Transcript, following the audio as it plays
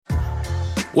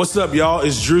What's up, y'all?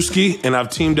 It's Drewski, and I've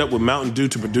teamed up with Mountain Dew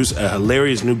to produce a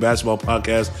hilarious new basketball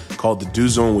podcast called The Dew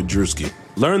Zone with Drewski.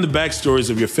 Learn the backstories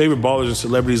of your favorite ballers and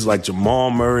celebrities like Jamal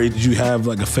Murray. Did you have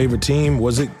like a favorite team?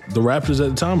 Was it the Raptors at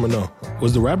the time or no?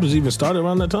 Was the Raptors even started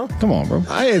around that time? Come on, bro.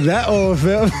 I ain't that old,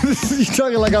 fam. You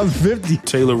talking like I'm 50.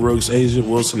 Taylor Rooks, Asia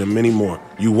Wilson, and many more.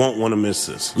 You won't want to miss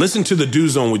this. Listen to The Dew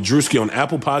Zone with Drewski on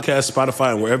Apple Podcasts,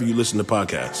 Spotify, and wherever you listen to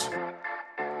podcasts.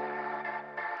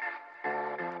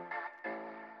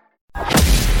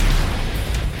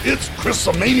 It's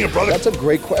Chris-a-mania, brother. That's a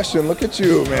great question. Look at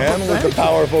you, man, with the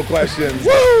powerful questions.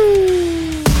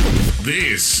 Woo!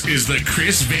 This is the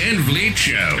Chris Van Vliet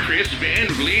Show. Chris Van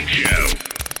Vliet Show.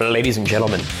 Ladies and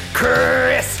gentlemen,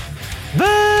 Chris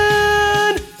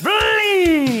Van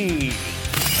Vliet.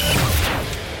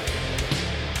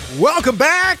 Welcome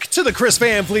back to the Chris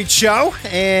Van Vliet Show.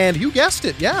 And you guessed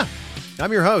it, yeah.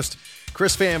 I'm your host,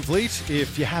 Chris Van Vliet.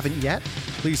 If you haven't yet,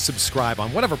 please subscribe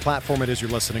on whatever platform it is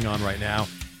you're listening on right now.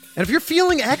 And if you're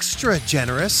feeling extra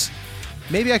generous,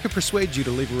 maybe I could persuade you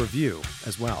to leave a review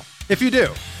as well. If you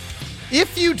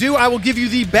do, I will give you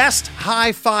the best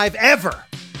high five ever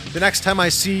the next time I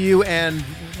see you, and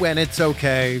when it's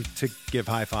okay to give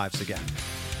high fives again.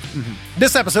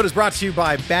 This episode is brought to you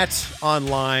by Bet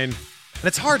Online, and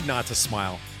it's hard not to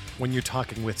smile when you're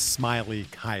talking with smiley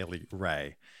Kylie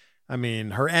Rae. I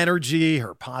mean, her energy,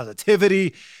 her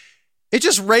positivity, it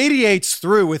just radiates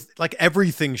through with like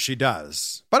everything she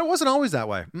does. But it wasn't always that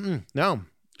way. No.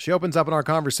 She opens up in our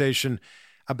conversation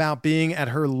about being at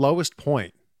her lowest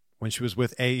point when she was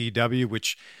with AEW,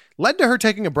 which led to her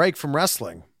taking a break from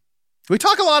wrestling. We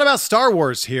talk a lot about Star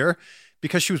Wars here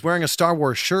because she was wearing a Star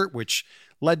Wars shirt, which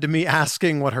led to me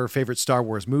asking what her favorite Star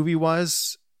Wars movie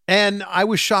was. And I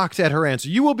was shocked at her answer.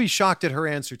 You will be shocked at her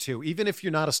answer too. Even if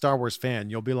you're not a Star Wars fan,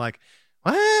 you'll be like,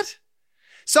 what?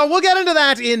 So we'll get into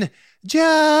that in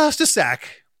just a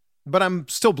sec. But I'm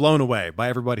still blown away by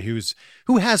everybody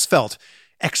who has felt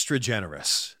extra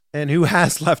generous and who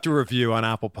has left a review on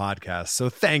Apple Podcasts. So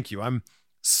thank you. I'm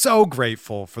so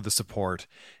grateful for the support.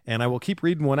 And I will keep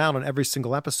reading one out on every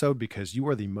single episode because you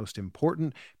are the most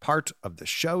important part of the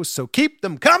show. So keep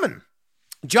them coming.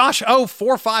 Josh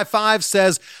O455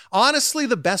 says, honestly,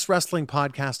 the best wrestling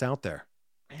podcast out there.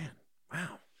 Man,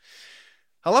 wow.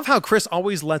 I love how Chris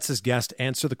always lets his guest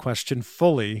answer the question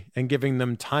fully and giving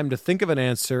them time to think of an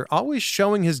answer, always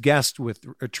showing his guest with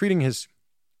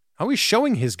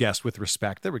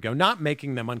respect. There we go. Not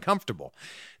making them uncomfortable.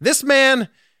 This man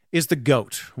is the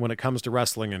GOAT when it comes to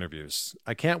wrestling interviews.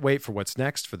 I can't wait for what's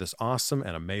next for this awesome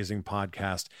and amazing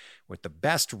podcast with the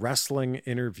best wrestling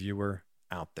interviewer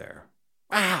out there.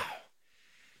 Wow.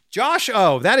 Josh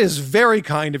O, that is very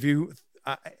kind of you.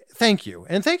 Thank you.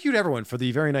 And thank you to everyone for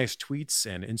the very nice tweets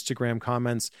and Instagram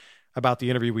comments about the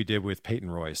interview we did with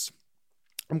Peyton Royce.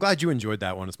 I'm glad you enjoyed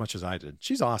that one as much as I did.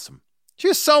 She's awesome. She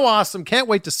is so awesome. Can't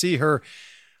wait to see her,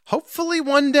 hopefully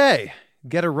one day,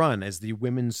 get a run as the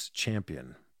women's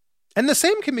champion. And the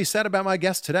same can be said about my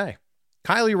guest today.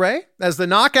 Kylie Rae as the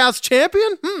Knockouts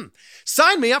champion?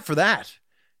 Sign me up for that.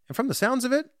 And from the sounds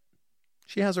of it,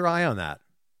 she has her eye on that.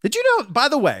 Did you know, by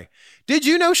the way, did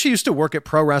you know she used to work at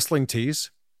Pro Wrestling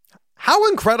Tees? How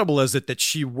incredible is it that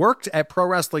she worked at Pro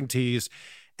Wrestling Tees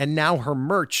and now her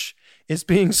merch is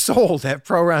being sold at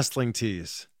Pro Wrestling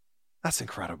Tees? That's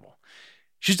incredible.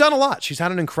 She's done a lot. She's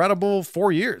had an incredible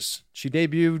 4 years. She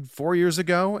debuted 4 years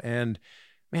ago, and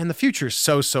man, the future is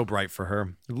so, so bright for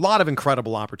her. A lot of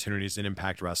incredible opportunities in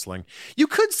Impact Wrestling. You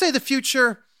could say the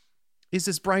future is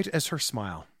as bright as her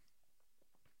smile.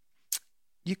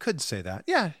 You could say that.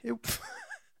 Yeah, it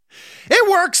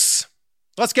works.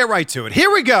 Let's get right to it.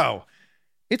 Here we go.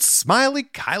 It's Smiley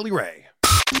Kylie Rae.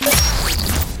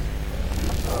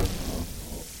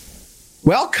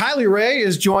 Well, Kylie Rae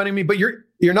is joining me, but you're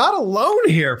not alone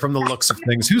here from the looks of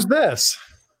things. Who's this?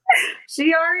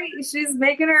 She's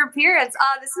making her appearance.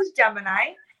 This is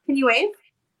Gemini. Can you wave?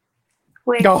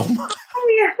 Wave. Oh.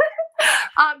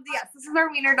 Yes, this is our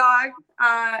wiener dog.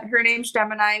 Her name's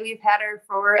Gemini. We've had her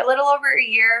for a little over a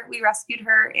year. We rescued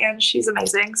her and she's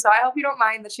amazing. So I hope you don't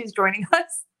mind that she's joining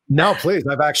us. No, please.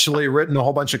 I've actually written a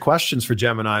whole bunch of questions for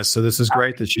Gemini. So this is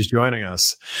great that she's joining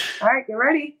us. All right, get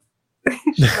ready.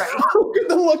 She's ready. Look at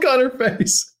the look on her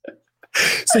face.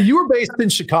 So you were based in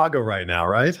Chicago right now,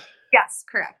 right? Yes,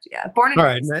 correct. Yeah. Born and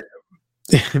raised.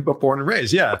 Right. But born and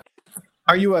raised. Yeah.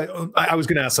 Are you I was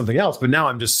going to ask something else, but now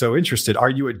I'm just so interested. Are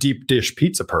you a deep dish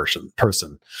pizza person?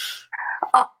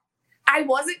 I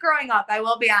wasn't growing up, I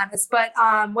will be honest, but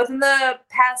within the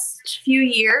past few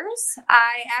years,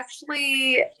 I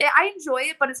enjoy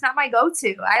it, but it's not my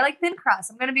go-to. I like thin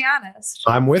crust. I'm going to be honest.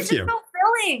 I'm with it you. Don't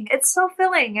filling. It's so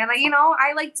filling. And,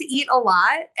 I like to eat a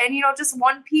lot. And, just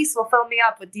one piece will fill me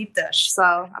up with deep dish.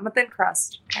 So I'm a thin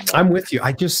crust. Kind of. I'm with you.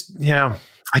 I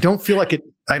don't feel like it.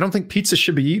 I don't think pizza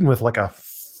should be eaten with like a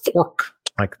fork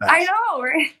like that. I know,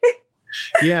 right?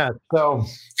 Yeah. So,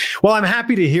 well, I'm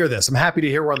happy to hear this. I'm happy to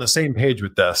hear we're on the same page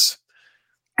with this.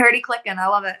 Already clicking. I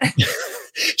love it.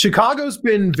 Chicago's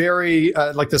been very,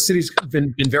 the city's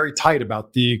been very tight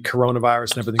about the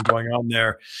coronavirus and everything going on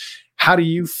there. How do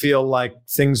you feel like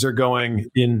things are going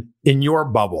in your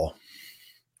bubble?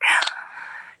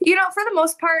 For the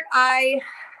most part,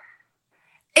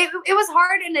 it was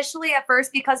hard initially at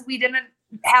first because we didn't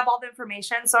have all the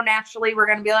information. So naturally we're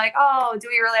going to be like, oh, do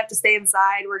we really have to stay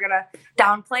inside? We're going to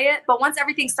downplay it. But once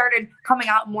everything started coming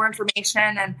out, more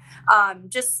information and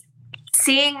just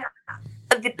seeing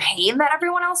the pain that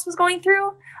everyone else was going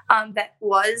through, that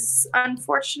was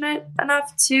unfortunate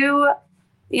enough to,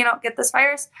 get this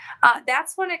virus.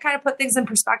 That's when it kind of put things in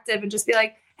perspective and just be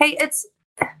like, hey, it's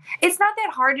not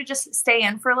that hard to just stay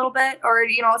in for a little bit, or,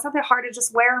 it's not that hard to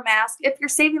just wear a mask if you're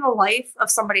saving the life of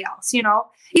somebody else,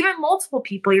 even multiple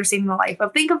people you're saving the life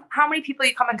of. Think of how many people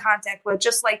you come in contact with,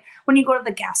 just like when you go to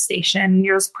the gas station,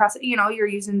 you're just pressing, you're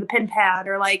using the pin pad,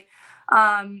 or like,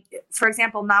 for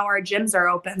example, now our gyms are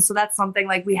open. So that's something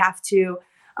like we have to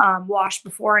wash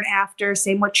before and after,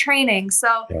 same with training.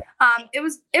 So it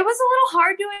was a little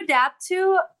hard to adapt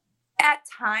to at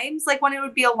times, like when it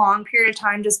would be a long period of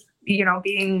time, just,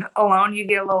 being alone, you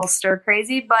get a little stir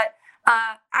crazy, but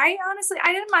I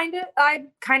didn't mind it. I'm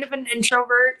kind of an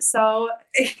introvert. So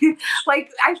like,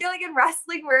 I feel like in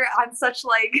wrestling, we're on such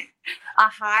like a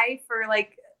high for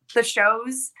like the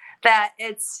shows that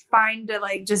it's fine to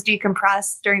like just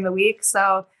decompress during the week.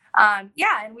 So and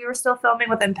we were still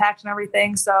filming with Impact and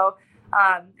everything. So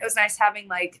it was nice having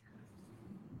like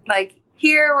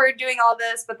here we're doing all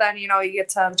this, but then, you get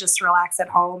to just relax at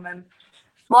home. And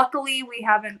luckily we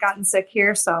haven't gotten sick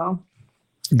here. So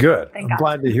good. I'm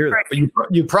glad to hear that.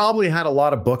 But you probably had a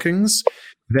lot of bookings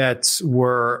that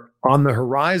were on the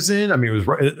horizon. I mean,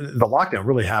 the lockdown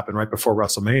really happened right before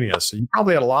WrestleMania. So you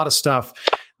probably had a lot of stuff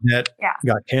that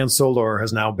got canceled or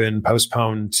has now been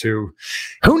postponed to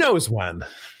who knows when.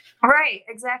 Right,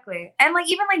 exactly. And like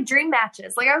even like dream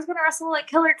matches. Like I was gonna wrestle like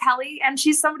Killer Kelly, and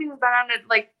she's somebody who's been on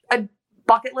a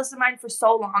bucket list of mine for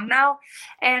so long now.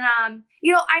 And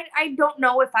I don't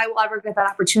know if I will ever get that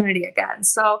opportunity again.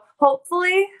 So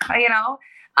hopefully,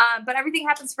 but everything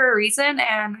happens for a reason,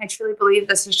 and I truly believe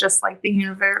this is just like the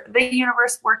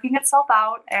universe working itself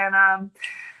out, and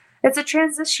it's a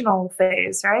transitional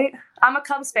phase, right? I'm a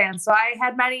Cubs fan, so I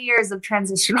had many years of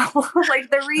transitional,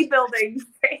 like the rebuilding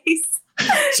phase.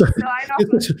 So I know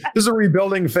this is a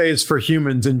rebuilding phase for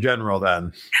humans in general,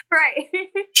 then. Right.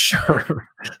 Sure.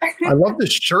 I love the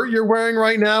shirt you're wearing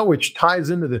right now, which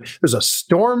ties into there's a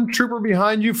stormtrooper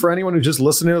behind you for anyone who's just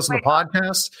listening to us on the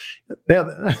podcast.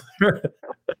 Yeah.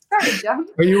 Sorry, Jim.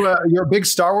 Are you're a big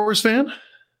Star Wars fan?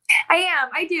 I am.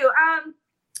 I do. I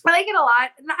like it a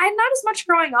lot. I'm not as much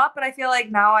growing up, but I feel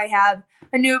like now I have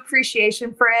a new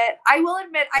appreciation for it. I will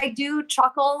admit I do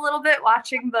chuckle a little bit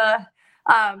watching the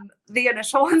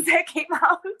initial ones that came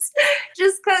out,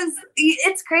 just because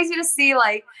it's crazy to see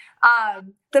like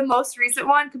the most recent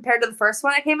one compared to the first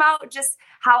one that came out, just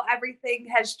how everything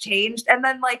has changed. And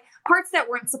then like parts that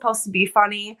weren't supposed to be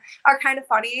funny are kind of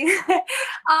funny.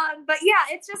 But yeah,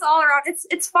 it's just all around.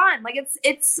 It's fun. Like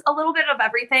it's a little bit of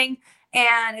everything,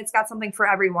 and it's got something for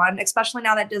everyone, especially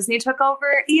now that Disney took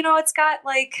over. It's got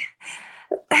like,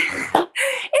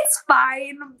 it's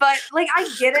fine, but like, I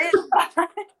get it.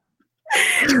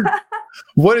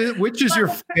 Which is your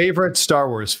favorite Star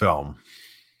Wars film?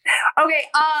 Okay,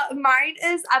 mine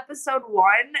is episode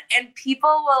 1, and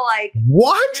people will like,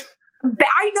 what?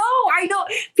 I know.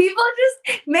 People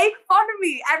just make fun of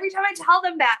me every time I tell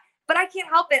them that, but I can't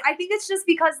help it. I think it's just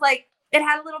because like it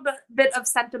had a little bit of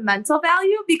sentimental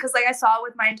value, because like I saw it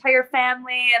with my entire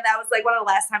family, and that was like one of the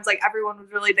last times like everyone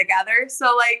was really together.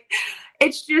 So like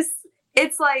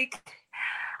it's like,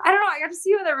 I don't know, I got to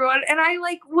see it with everyone, and I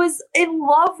like was in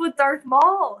love with Darth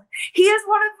Maul. He is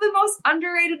one of the most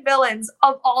underrated villains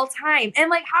of all time. And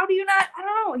like, how do you not, I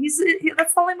don't know,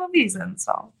 that's the only movie he's in,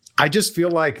 so. I just feel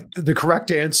like the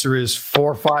correct answer is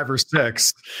 4, 5, or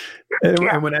 6.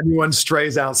 And when anyone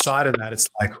strays outside of that, it's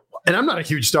like, and I'm not a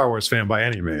huge Star Wars fan by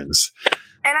any means.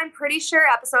 And I'm pretty sure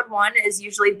episode 1 is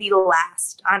usually the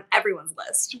last on everyone's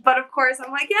list. But of course,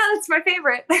 I'm like, yeah, that's my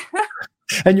favorite.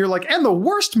 And you're like, and the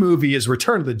worst movie is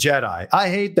Return of the Jedi. I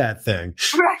hate that thing.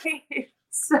 Right.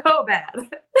 So bad.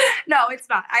 No, it's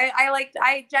not.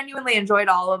 I genuinely enjoyed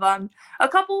all of them. A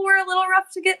couple were a little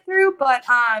rough to get through, but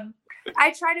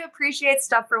I try to appreciate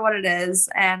stuff for what it is.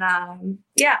 And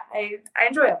yeah, I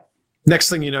enjoy it. Next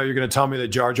thing you know, you're going to tell me that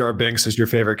Jar Jar Binks is your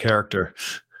favorite character.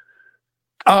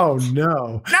 Oh,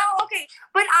 no. No, okay.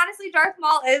 But honestly, Darth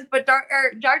Maul is, but Jar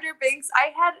Jar Binks,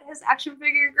 I had his action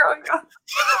figure growing up.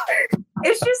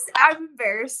 It's just, I'm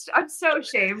embarrassed. I'm so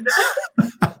ashamed.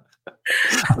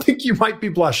 I think you might be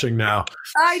blushing now.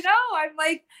 I know. I'm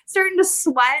like starting to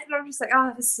sweat, and I'm just like,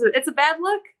 oh, it's a bad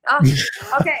look. Okay,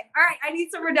 all right. I need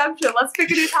some redemption. Let's pick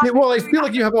a new topic. Yeah, well, I feel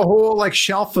like you have a whole like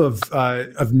shelf of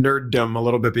nerddom a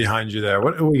little bit behind you there.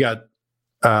 What do we got?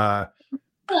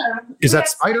 Is that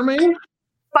Spider-Man?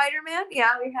 Spider-Man,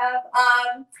 yeah,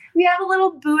 we have a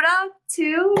little Buddha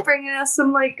too, bringing us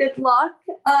some like good luck,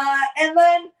 and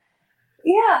then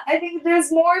yeah, I think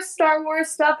there's more Star Wars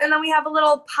stuff, and then we have a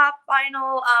little pop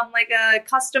vinyl, like a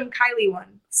custom Kylie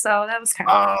one. So that was kind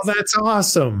of nice. That's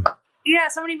awesome. Yeah,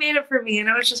 somebody made it for me, and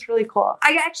it was just really cool.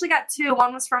 I actually got two.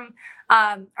 One was from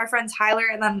our friend Tyler,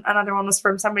 and then another one was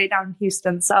from somebody down in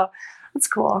Houston. So that's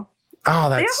cool. Oh,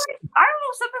 that's. Like, I don't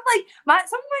know.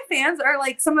 Some of my fans are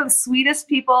like some of the sweetest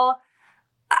people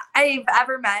I've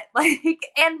ever met.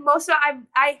 Like, and most of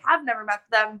I have never met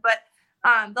them, but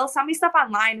they'll send me stuff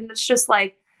online, and it's just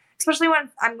like, especially when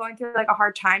I'm going through like a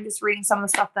hard time, just reading some of the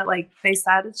stuff that like they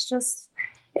said. It's just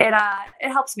it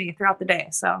helps me throughout the day.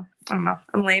 So I don't know.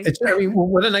 I'm lame.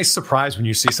 What a nice surprise when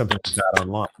you see something like that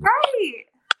online. Right?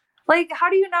 Like, how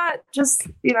do you not just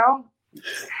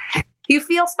you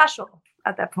feel special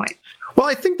at that point? Well,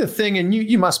 I think the thing, and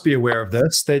you must be aware of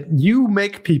this, that you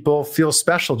make people feel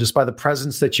special just by the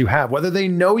presence that you have, whether they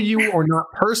know you or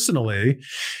not personally.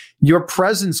 Your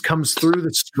presence comes through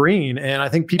the screen, and I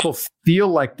think people feel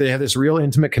like they have this real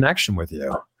intimate connection with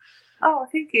you. Oh,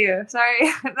 thank you.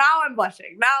 Sorry. Now I'm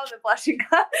blushing. No, I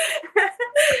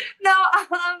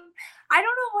don't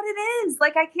know what it is.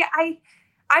 Like,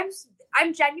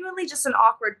 I'm genuinely just an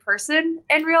awkward person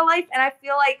in real life. And I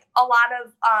feel like a lot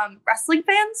of wrestling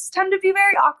fans tend to be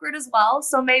very awkward as well.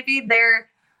 So maybe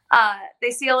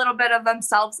they see a little bit of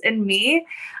themselves in me.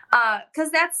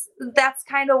 Cause that's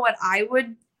kind of what I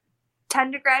would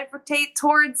tend to gravitate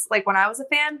towards. Like when I was a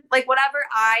fan, like whatever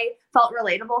I felt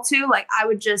relatable to, like I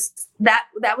would just, that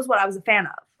was what I was a fan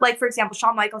of. Like, for example,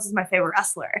 Shawn Michaels is my favorite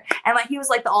wrestler. And like, he was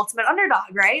like the ultimate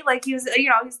underdog, right? Like he was,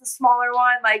 he's the smaller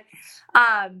one. Like,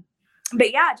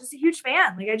 but yeah, just a huge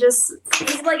fan.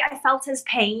 Like I felt his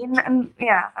pain, and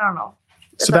yeah, I don't know.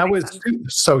 So that was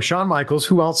sense. So Shawn Michaels.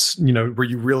 Who else, were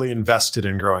you really invested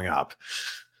in growing up?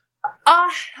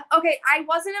 Okay, I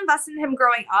wasn't invested in him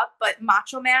growing up, but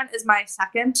Macho Man is my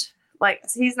second. Like,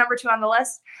 he's number 2 on the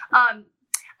list.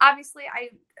 Obviously,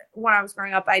 when I was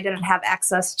growing up, I didn't have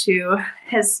access to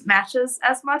his matches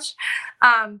as much.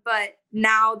 But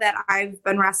now that I've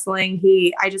been wrestling,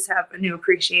 I just have a new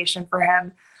appreciation for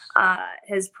him.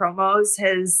 His promos,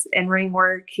 his in-ring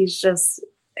work, he's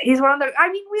one of the,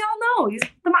 we all know he's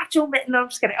the Macho Man. No, I'm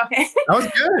just kidding. Okay. That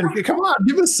was good. Come on,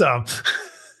 give us some.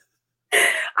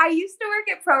 I used to work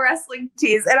at Pro Wrestling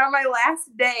Tees, and on my last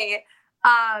day,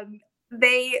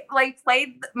 they like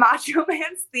played Macho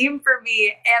Man's theme for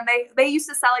me, and they used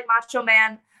to sell like Macho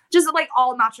Man, just like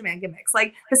all Macho Man gimmicks,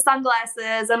 like the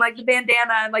sunglasses and like the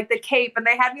bandana and like the cape, and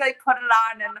they had me like put it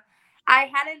on, and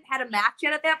I hadn't had a match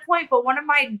yet at that point, but one of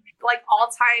my like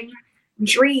all-time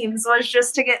dreams was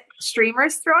just to get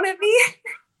streamers thrown at me.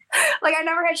 Like, I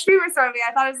never had streamers thrown at me.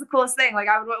 I thought it was the coolest thing. Like,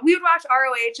 we would watch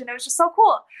ROH, and it was just so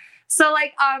cool. So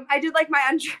like, I did like my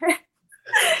entrance,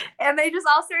 and they just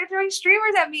all started throwing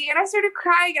streamers at me, and I started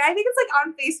crying. And I think it's like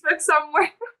on Facebook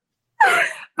somewhere.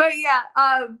 But yeah,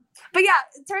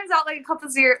 it turns out like a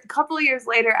couple of years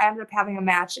later, I ended up having a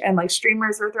match, and like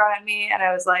streamers were thrown at me, and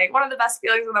I was like one of the best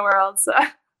feelings in the world. So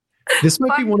this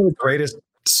might be one of the greatest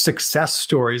success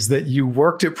stories, that you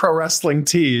worked at Pro Wrestling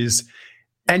Tees,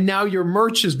 and now your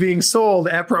merch is being sold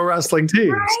at Pro Wrestling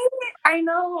Tees. Right? I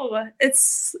know.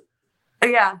 It's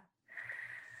yeah.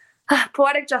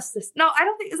 Poetic justice. No, I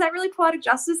don't think, is that really poetic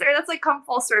justice, or that's like come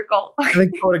full circle? I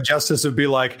think poetic justice would be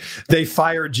like, they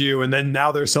fired you and then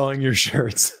now they're selling your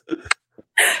shirts. Okay,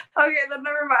 then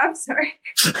never mind. I'm sorry.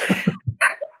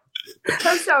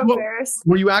 I'm so embarrassed.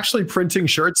 Were you actually printing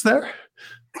shirts there?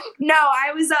 No,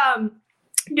 I was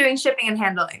doing shipping and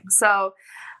handling. So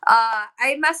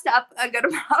I messed up a good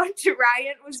amount.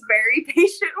 Ryan was very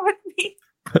patient with me.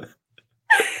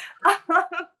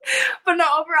 But no,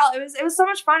 overall it was so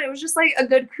much fun. It was just like a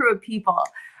good crew of people.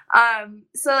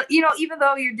 So even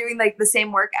though you're doing like the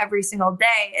same work every single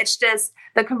day, it's just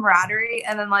the camaraderie,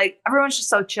 and then like everyone's just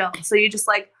so chill. So you just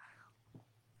like,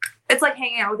 it's like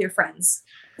hanging out with your friends.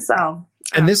 So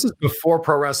and this is before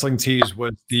Pro Wrestling Tees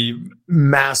was the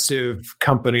massive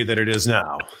company that it is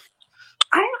now.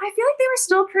 I feel like were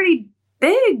still pretty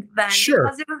big then. Sure.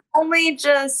 Because it was only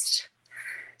just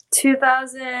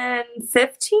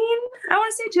 2015. I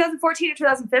want to say 2014 or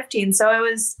 2015. So it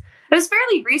was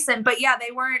fairly recent, but yeah,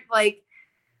 they weren't like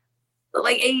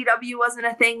AEW wasn't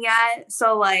a thing yet.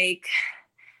 So like,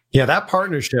 yeah, that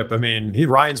partnership, I mean,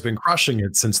 Ryan's been crushing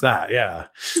it since that. Yeah.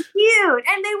 huge.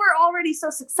 And they were already so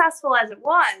successful as it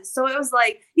was. So it was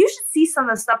like, you should see some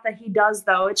of the stuff that he does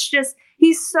though. It's just,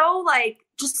 he's so like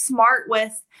just smart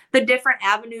with the different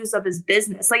avenues of his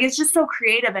business. Like it's just so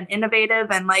creative and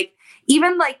innovative. And like,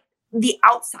 even like the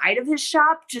outside of his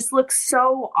shop just looks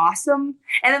so awesome.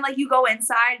 And then like you go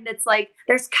inside and it's like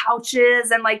there's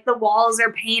couches and like the walls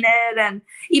are painted, and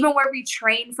even where we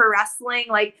train for wrestling,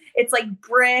 like it's like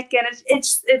brick, and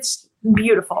it's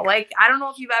beautiful. Like I don't know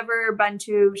if you've ever been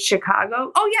to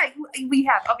Chicago. Oh yeah, we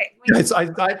have. Okay.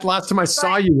 Last time I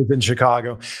saw you was in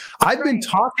Chicago. I've been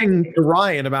talking to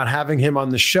Ryan about having him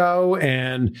on the show,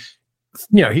 and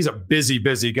you know, he's a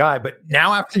busy guy. But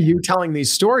now after you telling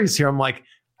these stories here, I'm like,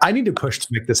 I need to push to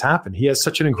make this happen. He has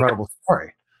such an incredible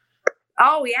story.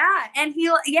 Oh yeah. And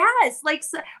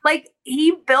like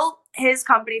he built his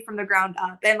company from the ground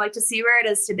up, and like to see where it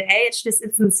is today, it's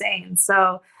insane.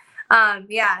 So,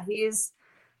 yeah, he's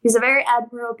a very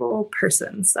admirable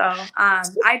person. So,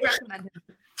 I'd recommend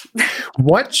him.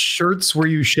 What shirts were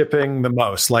you shipping the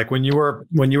most? Like when you were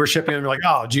shipping them, you're like,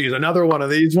 oh geez, another one of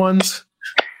these ones?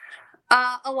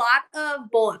 A lot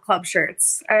of Bullet Club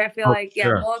shirts. I feel like, yeah,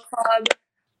 sure. Bullet Club,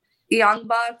 Young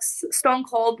Bucks, Stone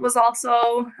Cold was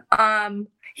also,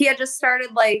 he had just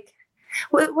started like,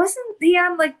 wasn't he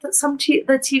on like the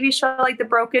TV show, like the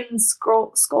Broken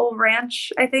Skull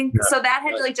Ranch, I think. Yeah. So that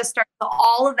had like just started, so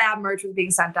all of that merch was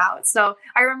being sent out. So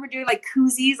I remember doing like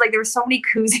koozies, like there were so many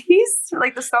koozies,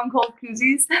 like the Stone Cold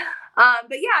koozies.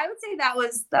 But yeah, I would say that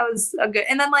was a good,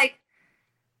 and then like,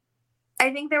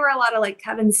 I think there were a lot of like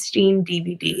Kevin Steen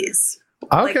DVDs.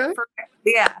 Okay.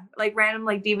 Like, like random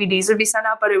like DVDs would be sent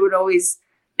out, but it would always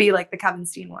be like the Kevin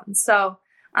Steen ones. So,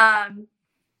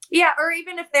 yeah, or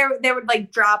even if they would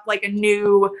like drop like a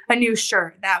new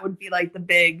shirt, that would be like the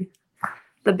big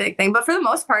thing. But for the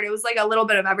most part, it was like a little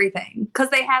bit of everything,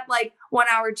 because they had like 1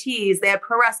 hour tees, they had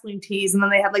pro wrestling tees, and then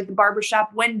they had like the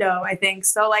barbershop window, I think.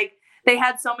 So like they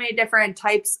had so many different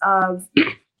types of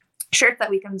shirts that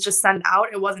we can just send out.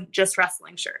 It wasn't just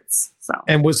wrestling shirts. So,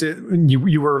 and was it,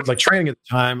 you were like training at the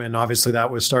time, and obviously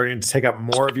that was starting to take up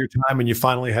more of your time, and you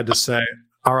finally had to say,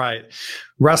 all right,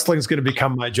 wrestling is going to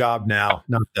become my job now,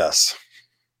 not this.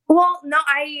 Well, no,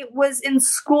 I was in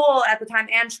school at the time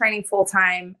and training full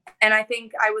time. And I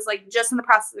think I was like just in the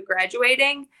process of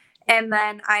graduating. And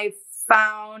then I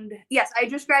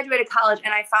just graduated college,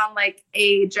 and I found like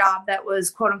a job that was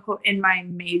quote unquote in my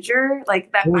major.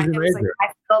 Like that, it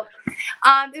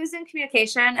was in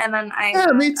communication. And then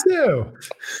me too.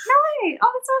 No way.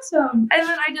 Oh, that's awesome. And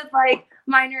then I did like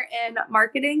minor in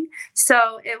marketing.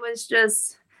 So it was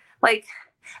just like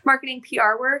marketing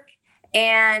PR work.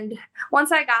 And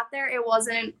once I got there, it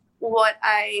wasn't what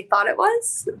I thought it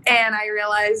was. And I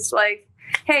realized like,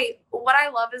 hey, what I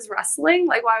love is wrestling.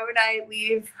 Like, why would I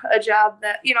leave a job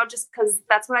that, just because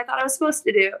that's what I thought I was supposed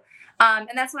to do. And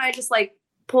that's when I just like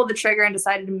pulled the trigger and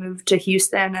decided to move to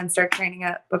Houston and start training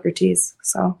at Booker T's.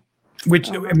 So, which,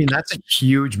 I mean, that's a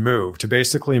huge move to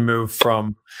basically move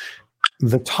from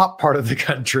the top part of the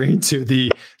country to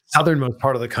the southernmost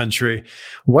part of the country.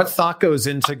 What thought goes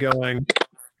into going,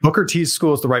 Booker T's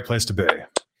school is the right place to be?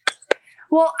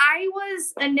 Well, I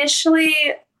was initially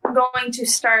going to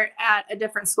start at a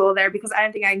different school there because I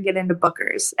didn't think I could get into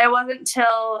Booker's. It wasn't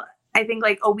until I think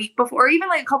like a week before, or even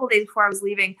like a couple of days before I was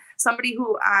leaving, somebody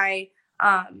who I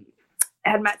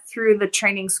had met through the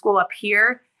training school up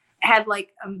here had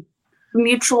like a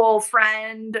mutual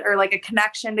friend or like a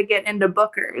connection to get into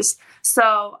Booker's.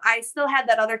 So I still had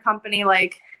that other company,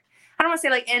 like, I don't want to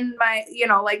say like in my,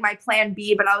 like my plan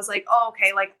B, but I was like, oh,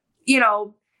 okay. Like,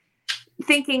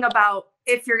 thinking about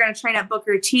if you're going to train at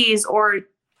Booker T's or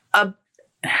a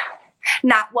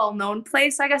not well-known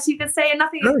place, I guess you could say, and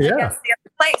nothing against the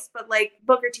other place, but like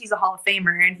Booker T's a Hall of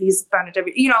Famer, and he's been at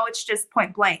it's just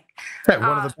point blank. Right,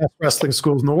 one of the best wrestling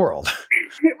schools in the world.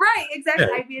 Right, exactly.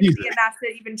 Yeah, I'd be an idiot not to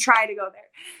even try to go there.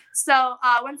 So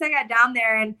once I got down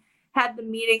there and had the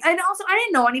meeting, and also I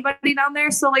didn't know anybody down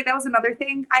there, so like that was another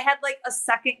thing. I had like a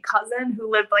second cousin who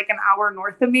lived like an hour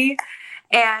north of me,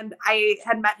 and I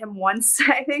had met him once,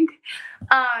 I think.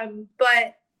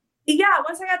 But yeah,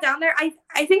 once I got down there, I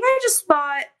think I just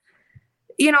thought,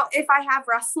 if I have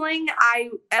wrestling,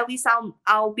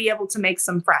 I'll be able to make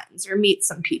some friends or meet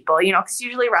some people, because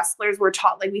usually wrestlers we're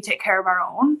taught like we take care of our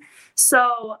own.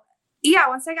 So yeah,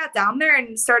 once I got down there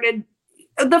and started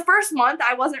the first month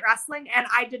I wasn't wrestling and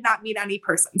I did not meet any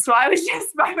person. So I was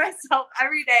just by myself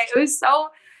every day. It was so,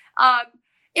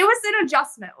 it was an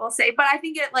adjustment, we'll say, but I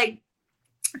think it like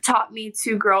taught me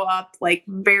to grow up like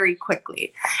very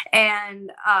quickly.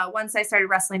 And once I started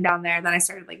wrestling down there, then I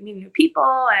started like meeting new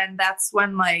people. And that's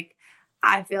when like,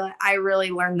 I feel like I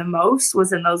really learned the most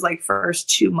was in those like first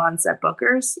 2 months at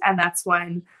Booker's. And that's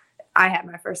when I had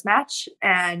my first match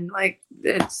and like,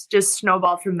 it's just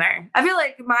snowballed from there. I feel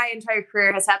like my entire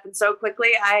career has happened so quickly.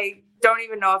 I don't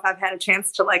even know if I've had a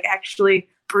chance to like actually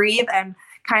breathe and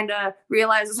kind of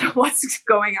realize what's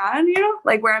going on, you know,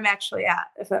 like where I'm actually at,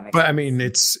 if that makes sense. I mean,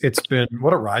 it's been,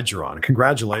 what a ride you're on.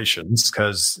 Congratulations.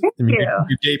 Cause I mean,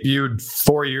 you debuted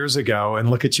 4 years ago and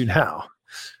look at you now.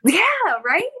 Yeah.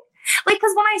 Right. Like,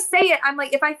 cause when I say it, I'm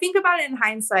like, if I think about it in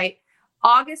hindsight,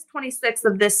 August 26th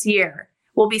of this year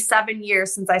will be 7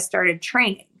 years since I started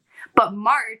training. But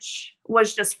March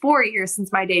was just 4 years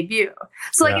since my debut.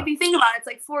 So like, if you think about it, it's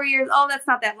like 4 years. Oh, that's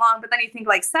not that long. But then you think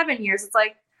like 7 years, it's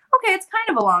like, okay, it's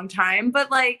kind of a long time.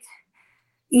 But like,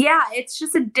 yeah, it's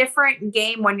just a different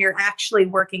game when you're actually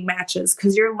working matches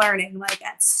because you're learning like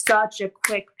at such a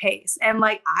quick pace. And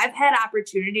like, I've had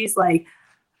opportunities like,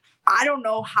 I don't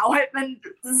know how I've been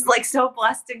like so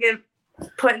blessed to get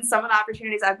put in some of the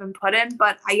opportunities I've been put in.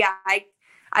 But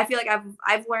I feel like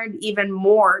I've learned even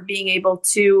more being able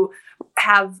to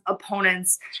have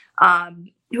opponents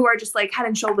who are just like head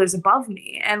and shoulders above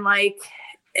me. And like,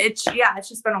 it's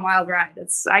just been a wild ride.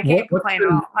 I can't complain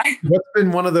at all. What's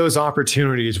been one of those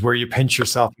opportunities where you pinch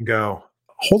yourself and go,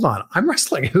 hold on, I'm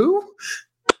wrestling who?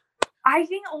 I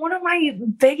think one of my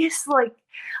biggest, like,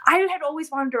 I had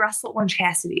always wanted to wrestle Orange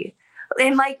Cassidy.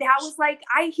 And like, that was like,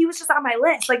 he was just on my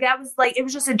list. Like that was like, it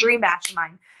was just a dream match of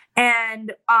mine.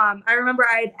 And I remember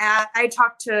I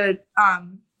talked to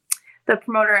the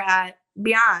promoter at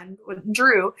Beyond with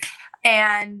Drew,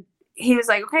 and he was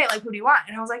like, okay, like, who do you want?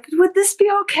 And I was like, would this be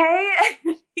okay?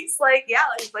 And he's like, yeah,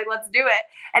 he's like, let's do it.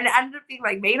 And it ended up being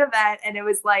like main event. And it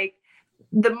was like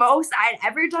the most I'd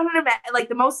ever done in a event, like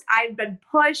the most I'd been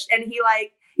pushed. And he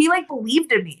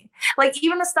believed in me. Like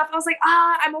even the stuff I was like,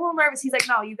 I'm a little nervous. He's like,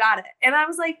 no, you got it. And I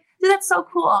was like, dude, that's so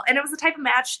cool. And it was the type of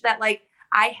match that like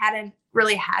I hadn't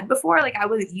really had before. Like I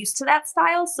wasn't used to that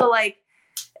style. So like,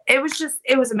 it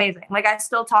was amazing. Like I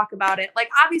still talk about it. Like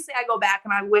obviously I go back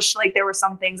and I wish like there were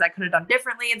some things I could have done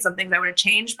differently and some things I would have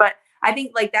changed. But I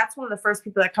think like that's one of the first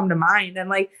people that come to mind. And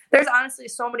like there's honestly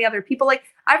so many other people. Like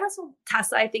I've wrestled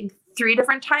Tessa, I think 3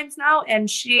 different times now, and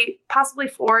she possibly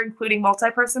 4, including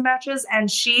multi-person matches.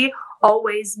 And she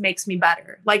always makes me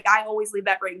better. Like I always leave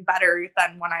that ring better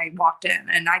than when I walked in,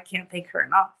 and I can't thank her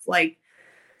enough. Like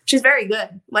she's very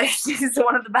good. Like she's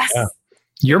one of the best. Yeah.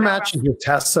 Your matches with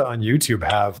Tessa on YouTube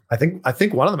have, I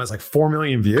think one of them has like 4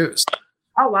 million views.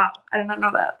 Oh, wow. I did not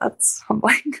know that. That's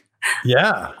humbling.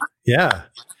 Yeah. I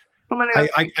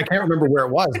can't remember where it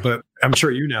was, but I'm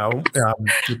sure you know.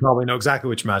 You probably know exactly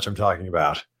which match I'm talking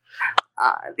about.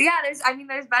 There's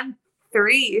been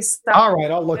 3. So. All right,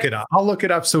 I'll look it up. I'll look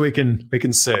it up so we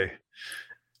can see.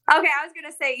 Okay, I was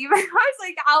gonna say, even I was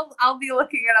like, I'll be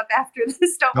looking it up after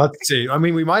this. Let's see. I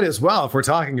mean, we might as well if we're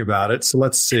talking about it. So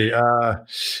let's see.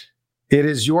 It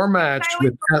is your match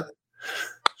with.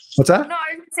 What's that? No,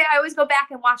 I was gonna say I always go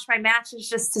back and watch my matches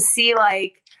just to see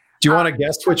like. Do you want to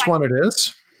guess which one it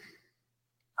is?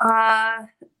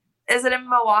 Is it in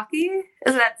Milwaukee?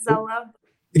 Is it at Zella?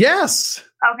 Yes.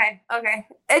 Okay.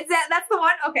 That's the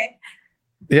one. Okay.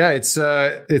 Yeah, it's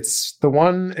the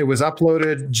one. It was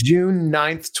uploaded June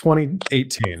 9th,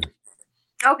 2018.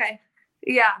 Okay.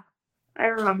 Yeah, I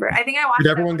remember. I think I watched.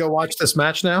 Did everyone go watch this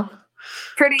match now?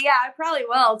 Yeah, I probably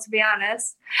will, to be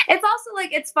honest. It's also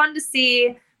like, it's fun to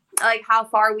see like how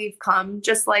far we've come,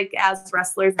 just like as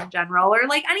wrestlers in general, or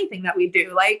like anything that we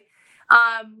do. Like,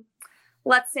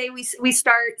 let's say we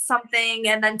start something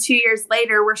and then 2 years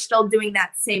later, we're still doing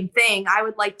that same thing. I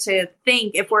would like to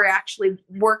think if we're actually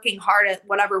working hard at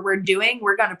whatever we're doing,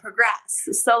 we're going to progress.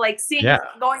 So like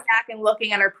going back and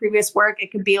looking at our previous work,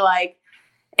 it could be like,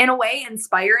 in a way,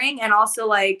 inspiring, and also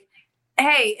like,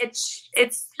 hey,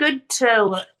 it's good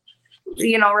to,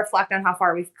 reflect on how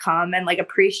far we've come and like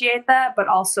appreciate that, but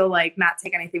also like not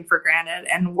take anything for granted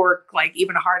and work like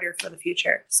even harder for the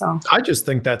future. So I just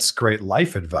think that's great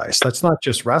life advice. That's not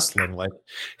just wrestling. Like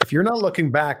if you're not looking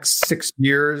back 6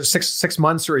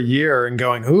 months or a year and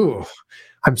going, ooh,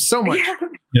 I'm so much,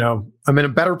 I'm in a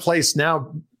better place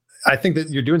now. I think that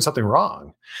you're doing something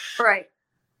wrong. Right.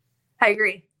 I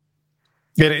agree.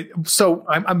 So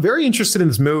I'm very interested in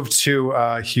this move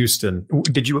to Houston.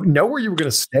 Did you know where you were going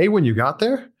to stay when you got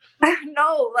there?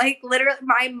 No, like literally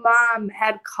my mom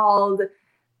had called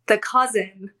the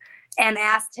cousin and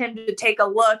asked him to take a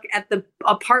look at the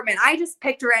apartment. I just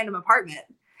picked a random apartment.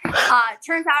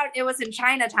 Turns out it was in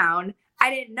Chinatown. I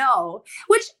didn't know,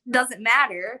 which doesn't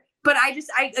matter. But I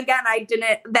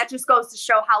didn't, that just goes to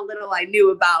show how little I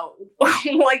knew about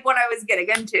like what I was getting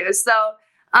into. So,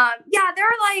 there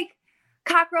were like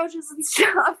cockroaches and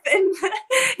stuff in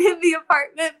the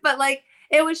apartment, but like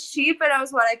it was cheap and it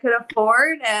was what I could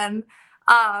afford. And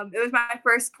it was my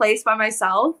first place by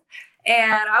myself.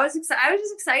 And I was just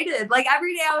excited. Like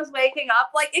every day I was waking up,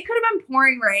 like it could have been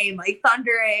pouring rain, like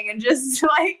thundering, and just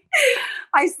like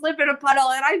I slip in a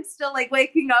puddle and I'm still like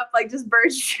waking up, like just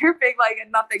birds chirping, like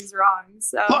and nothing's wrong.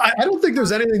 So I don't think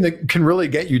there's anything that can really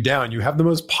get you down. You have the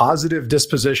most positive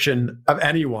disposition of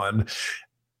anyone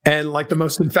and like the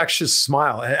most infectious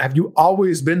smile. Have you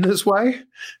always been this way?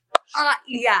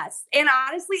 Yes. And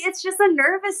honestly, it's just a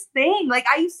nervous thing. Like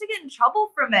I used to get in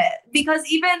trouble from it because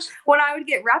even when I would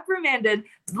get reprimanded,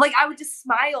 like I would just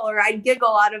smile or I'd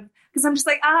giggle because I'm just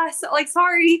like,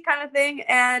 sorry kind of thing.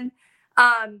 And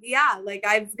like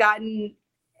I've gotten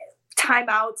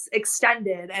timeouts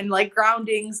extended and like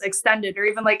groundings extended or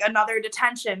even like another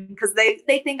detention because they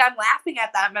think I'm laughing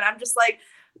at them. And I'm just like,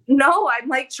 no, I'm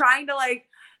like trying to like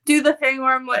do the thing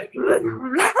where I'm like,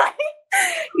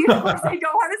 I don't want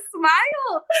to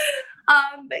smile.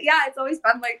 But yeah, it's always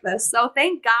been like this. So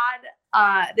thank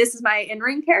God this is my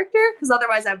in-ring character because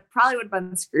otherwise I probably would have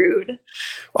been screwed.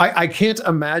 I can't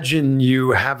imagine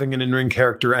you having an in-ring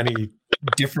character any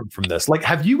different from this. Like,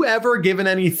 have you ever given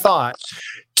any thought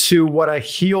to what a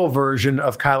heel version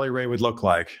of Kylie Rae would look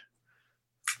like?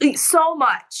 So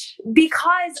much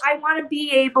because I want to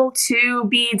be able to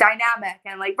be dynamic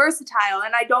and like versatile,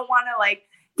 and I don't want to like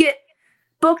get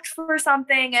booked for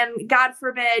something and God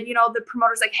forbid, the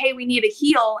promoter's like, hey, we need a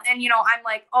heel. And, I'm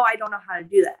like, oh, I don't know how to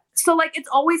do that. So like,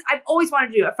 I've always wanted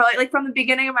to do it for like from the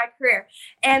beginning of my career.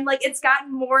 And like, it's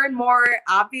gotten more and more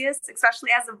obvious, especially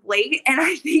as of late. And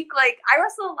I think like I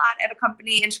wrestle a lot at a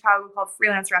company in Chicago called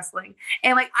Freelance Wrestling.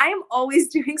 And like, I am always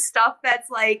doing stuff that's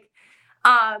like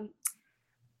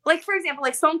for example,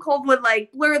 like Stone Cold would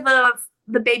like blur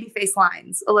the babyface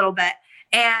lines a little bit.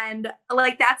 And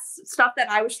like, that's stuff that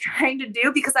I was trying to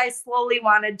do because I slowly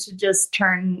wanted to just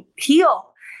turn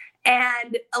heel.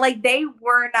 And like, they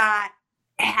were not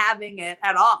having it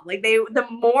at all. Like the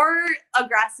more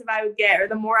aggressive I would get or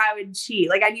the more I would cheat,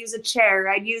 like I'd use a chair,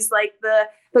 I'd use like the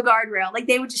guardrail, like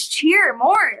they would just cheer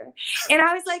more. And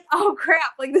I was like, oh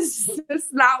crap, like this is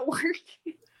not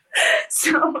working.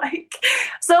 So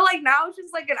now it's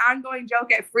just like an ongoing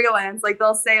joke at Freelance. Like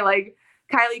they'll say like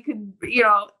Kylie could,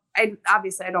 I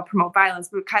don't promote violence,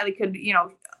 but Kylie could,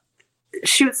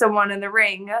 shoot someone in the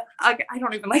ring. I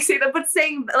don't even like say that, but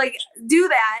saying like do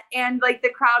that and like the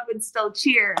crowd would still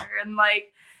cheer and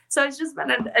like, so it's just been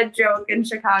a joke in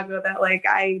Chicago that like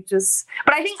but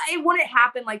I think it wouldn't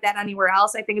happen like that anywhere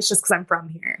else. I think it's just because I'm from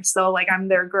here. So like I'm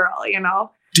their girl,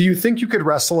 Do you think you could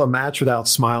wrestle a match without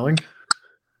smiling?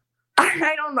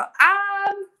 I don't know.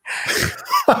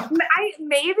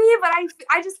 Maybe, but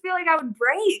I just feel like I would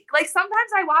break. Like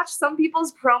sometimes I watch some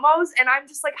people's promos and I'm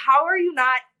just like, how are you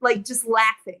not like just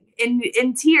laughing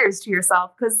in tears to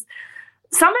yourself? Because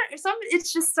some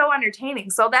it's just so entertaining.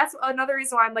 So that's another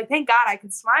reason why I'm like, thank God I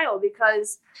could smile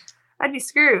because I'd be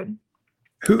screwed.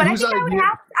 But I think I would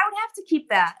have to keep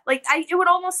that. Like it would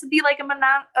almost be like a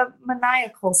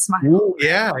maniacal smile. Ooh,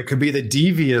 yeah, it could be the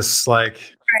devious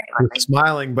like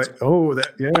smiling, but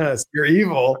yes, you're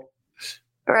evil.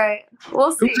 Right.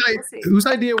 We'll see. Whose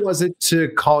idea was it to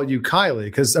call you Kylie?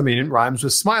 Because I mean, it rhymes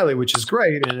with Smiley, which is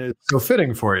great, and it's so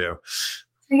fitting for you.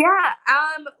 Yeah.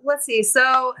 Let's see.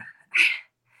 So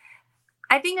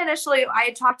I think initially I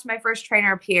had talked to my first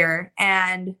trainer up here,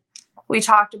 and we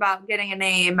talked about getting a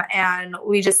name, and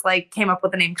we just like came up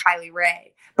with the name Kylie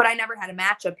Rae. But I never had a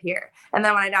match up here. And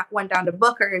then when I went down to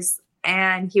Booker's,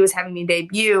 and he was having me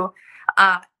debut,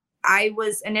 I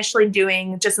was initially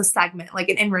doing just a segment, like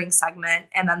an in-ring segment,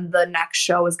 and then the next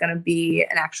show was going to be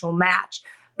an actual match.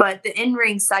 But the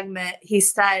in-ring segment, he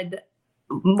said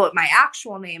what my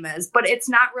actual name is, but it's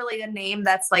not really a name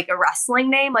that's like a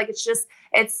wrestling name. Like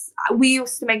we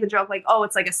used to make the joke like, oh,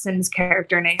 it's like a Sims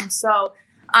character name. So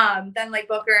then like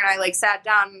Booker and I like sat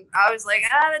down, I was like,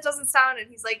 that doesn't sound, and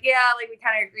he's like, yeah, like we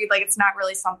kind of agreed, like it's not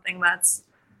really something that's,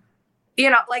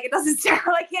 like it doesn't sound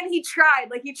like, and he tried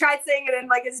saying it in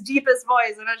like his deepest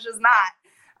voice and it's just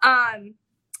not.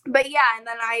 But yeah, and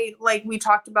then we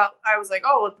talked about, I was like,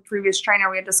 oh, with the previous trainer,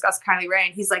 we had discussed Kylie Rae,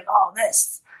 and he's like, oh,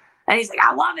 this, and he's like,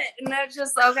 I love it. And it's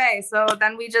just, okay. So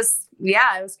then it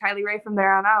was Kylie Rae from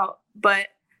there on out. But,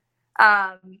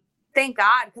 thank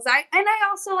God. Cause I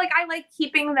also like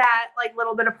keeping that like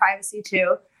little bit of privacy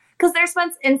too. because there's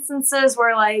been instances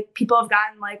where like people have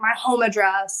gotten like my home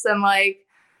address and like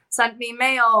sent me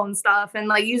mail and stuff and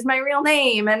like used my real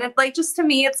name. And it like, just to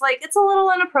me, it's like, it's a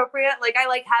little inappropriate. Like I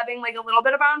like having like a little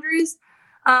bit of boundaries.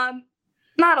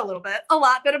 Not a little bit, a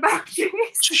lot bit of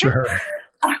boundaries. Sure.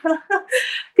 Because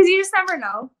you just never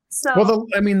know. So, well,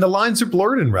 the lines are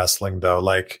blurred in wrestling, though.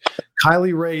 Like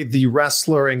Kylie Rae, the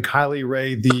wrestler, and Kylie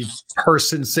Rae, the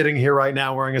person sitting here right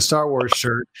now wearing a Star Wars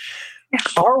shirt,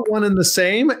 are one and the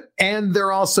same, and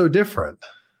they're also different.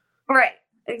 Right.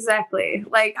 Exactly.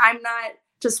 Like I'm not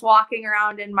just walking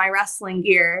around in my wrestling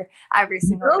gear every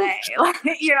single day. Like,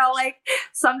 like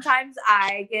sometimes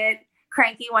I get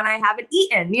cranky when I haven't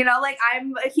eaten, like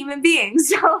I'm a human being.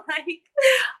 So like,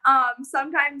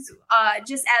 sometimes,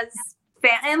 just as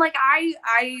fan, and like I,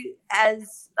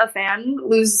 as a fan,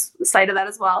 lose sight of that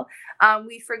as well.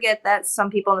 We forget that some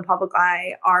people in the public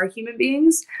eye are human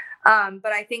beings.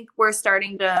 But I think we're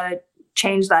starting to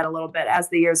change that a little bit as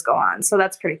the years go on. So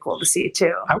that's pretty cool to see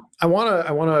too. I want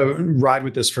to ride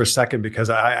with this for a second because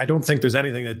I don't think there's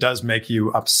anything that does make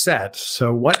you upset.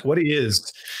 So what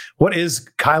is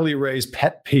Kylie Rae's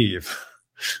pet peeve?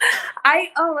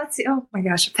 Let's see. Oh my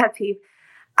gosh, a pet peeve.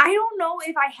 I don't know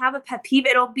if I have a pet peeve.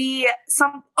 It'll be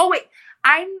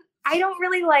I don't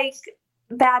really like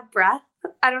bad breath.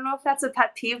 I don't know if that's a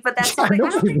pet peeve, but that's something I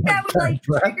don't think that would like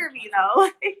trigger me though.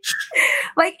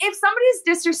 Like if somebody's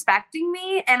disrespecting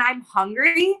me and I'm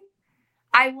hungry,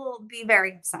 I will be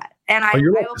very upset. And I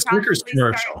will probably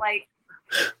start like,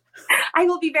 I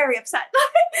will be very upset.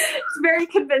 It's very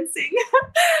convincing.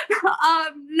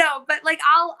 No, but like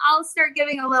I'll start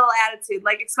giving a little attitude,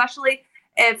 like especially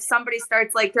if somebody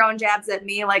starts like throwing jabs at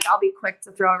me, like I'll be quick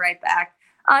to throw right back.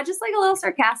 Just like a little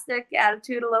sarcastic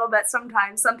attitude a little bit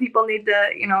sometimes. Some people need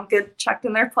to, get checked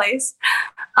in their place.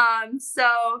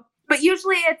 But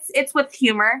usually it's with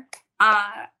humor,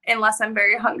 unless I'm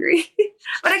very hungry.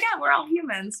 But again, we're all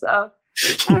humans, so.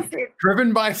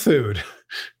 Driven by food.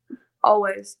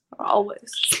 Always.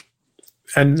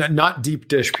 And not deep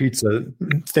dish pizza,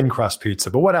 thin crust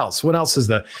pizza. But what else? What's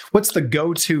the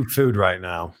go-to food right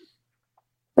now?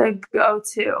 The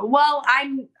go-to. Well,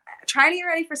 I'm trying to get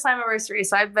ready for Slammiversary,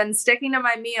 so I've been sticking to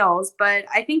my meals, but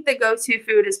I think the go-to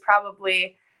food is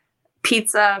probably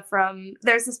pizza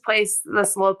there's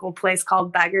this local place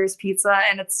called Beggar's Pizza,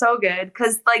 and it's so good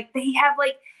because like they have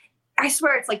like, I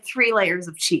swear it's like 3 layers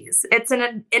of cheese. It's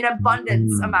an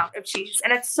abundance amount of cheese,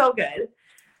 and it's so good.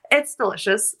 It's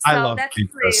delicious. So I love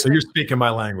pizza, so you're speaking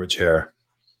my language here.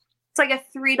 It's like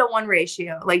a 3-to-1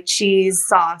 ratio, like cheese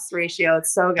sauce ratio.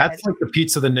 It's so good. That's like the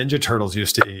pizza the Ninja Turtles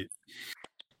used to eat.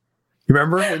 You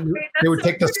remember when they would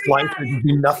take the slice and it'd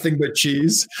be nothing but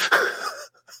cheese?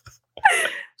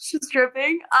 She's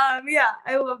dripping. Yeah,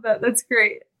 I love that. That's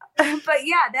great. But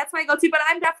yeah, that's my go-to. But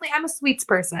I'm a sweets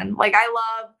person. Like I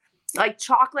love like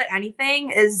chocolate.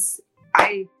 Anything is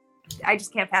I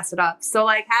just can't pass it up. So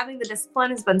like having the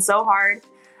discipline has been so hard.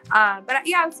 But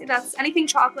yeah, I would say that's anything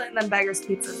chocolate, and then Beggar's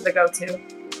Pizza is the go-to.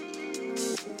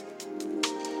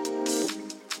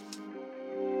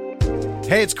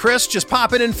 Hey, it's Chris, just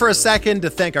popping in for a second to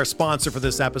thank our sponsor for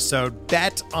this episode,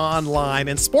 Bet Online.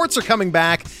 And sports are coming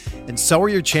back, and so are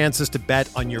your chances to bet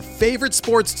on your favorite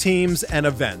sports teams and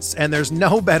events. And there's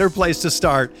no better place to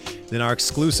start than our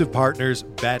exclusive partners,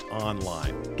 Bet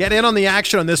Online. Get in on the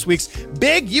action on this week's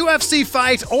big UFC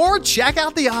fight, or check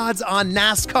out the odds on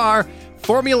NASCAR,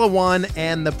 Formula One,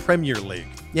 and the Premier League.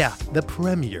 Yeah, the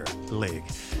Premier League.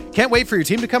 Can't wait for your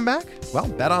team to come back? Well,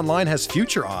 BetOnline has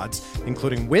future odds,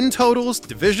 including win totals,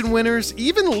 division winners,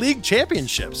 even league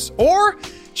championships. Or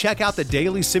check out the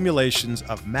daily simulations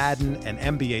of Madden and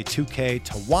NBA 2K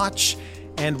to watch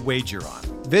and wager on.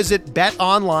 Visit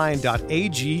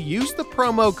betonline.ag. Use the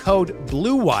promo code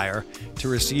BLUEWIRE to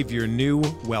receive your new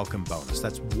welcome bonus.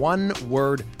 That's one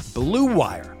word,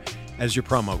 BLUEWIRE, as your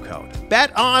promo code.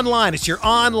 BetOnline, it's your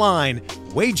online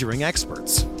wagering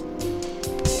experts.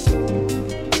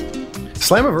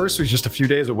 Slammiversary is just a few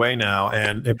days away now,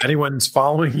 and if anyone's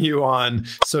following you on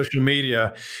social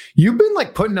media, you've been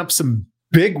like putting up some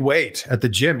big weight at the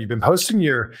gym. You've been posting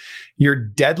your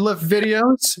deadlift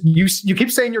videos. You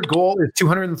keep saying your goal is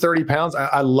 230 pounds.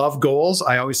 I love goals.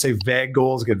 I always say vague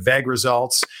goals get vague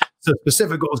results. So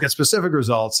specific goals get specific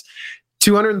results.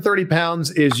 230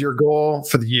 pounds is your goal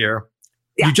for the year.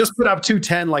 Yeah. You just put up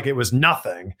 210 like it was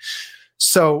nothing.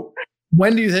 So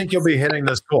when do you think you'll be hitting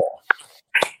this goal?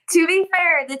 To be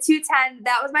fair, the 210,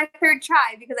 that was my third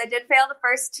try because I did fail the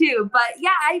first 2. But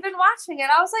yeah, I've been watching it.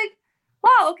 I was like,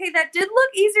 wow, okay, that did look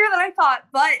easier than I thought,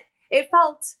 but it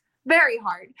felt very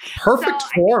hard. Perfect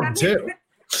form, too.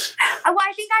 Well,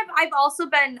 I think I've also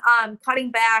been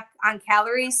cutting back on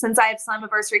calories since I have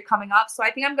Slammiversary coming up. So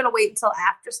I think I'm going to wait until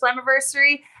after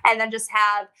Slammiversary and then just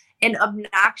have an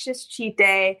obnoxious cheat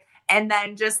day. And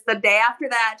then just the day after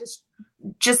that,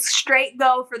 just straight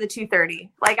go for the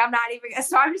 230. Like I'm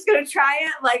just going to try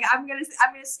it. Like I'm going to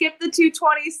skip the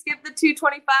 220, skip the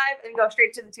 225 and go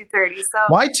straight to the 230. So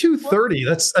why 230?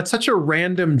 That's such a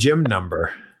random gym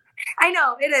number. I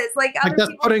know it is like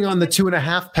that's putting on the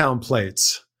 2.5 pound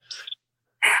plates.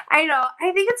 I know.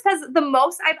 I think it's because the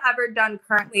most I've ever done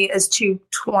currently is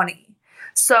 220.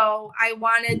 So I didn't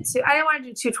want to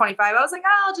do 225. I was like,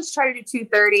 I'll just try to do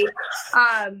 230.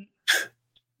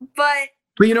 But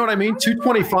you know what I mean?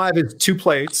 225 is 2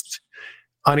 plates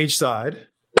on each side.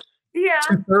 Yeah.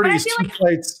 230 is 2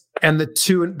 plates and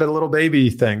the little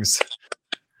baby things.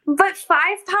 But 5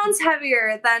 pounds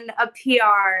heavier than a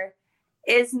PR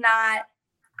is not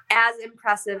as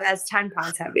impressive as 10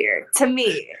 pounds heavier to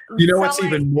me. You know what's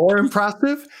even more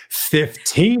impressive?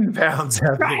 15 pounds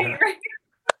heavier. Right.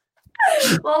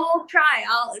 Well, we'll try.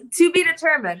 To be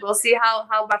determined. We'll see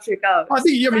how much it goes.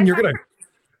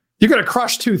 You're gonna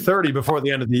crush 230 before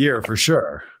the end of the year for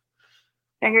sure.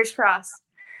 Fingers crossed.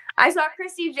 I saw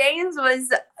Christy James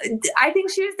I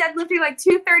think she was deadlifting like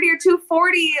 230 or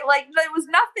 240. Like it was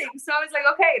nothing. So I was like,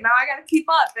 okay, now I got to keep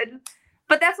up.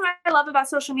 But that's what I love about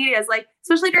social media is like,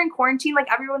 especially during quarantine, like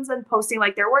everyone's been posting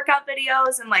like their workout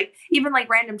videos and like even like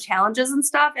random challenges and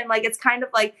stuff. And like, it's kind of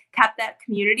like kept that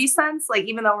community sense, like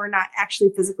even though we're not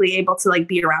actually physically able to like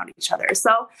be around each other.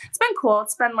 So it's been cool.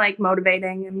 It's been like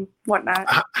motivating and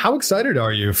whatnot. How excited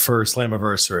are you for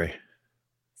Slammiversary?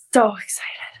 So excited.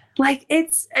 Like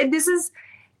this is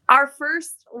our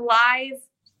first live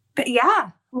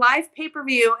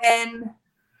pay-per-view in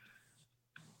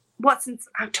since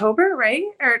October, right?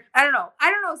 Or I don't know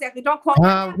exactly. Don't quote me.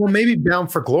 Well, maybe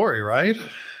Bound for Glory, right?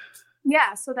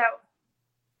 Yeah. So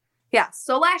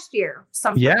last year,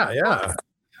 sometime. Yeah.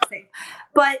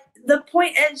 But the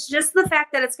point is just the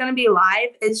fact that it's going to be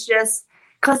live is just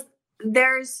because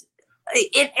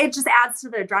it just adds to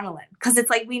the adrenaline because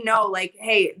it's like we know like,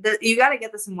 hey, you got to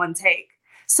get this in one take.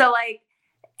 So like,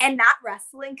 and not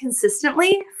wrestling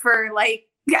consistently for like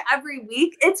every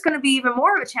week, it's going to be even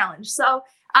more of a challenge. So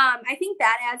I think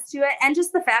that adds to it. And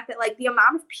just the fact that like the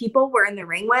amount of people we're in the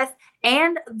ring with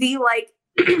and the like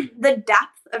the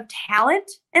depth of talent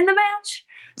in the match.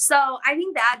 So I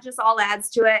think that just all adds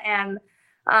to it. And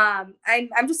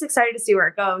I'm just excited to see where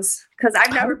it goes because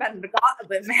I've never been in a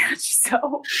gauntlet match.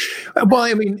 So, well,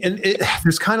 I mean, and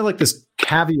there's kind of like this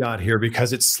caveat here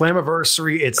because it's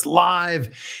Slammiversary, it's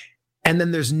live, and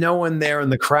then there's no one there in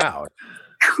the crowd.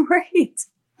 Great.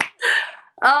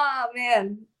 Oh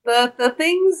man. The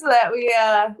things that we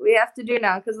have to do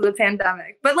now because of the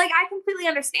pandemic. But like I completely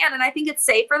understand and I think it's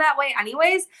safer that way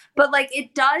anyways. But like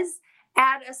it does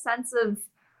add a sense of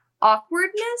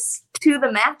awkwardness to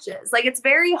the matches. Like it's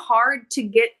very hard to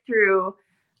get through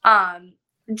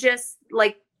just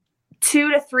like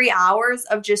 2 to 3 hours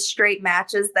of just straight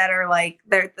matches that are like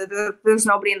there's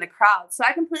nobody in the crowd. So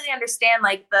I completely understand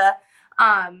like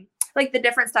the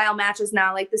different style matches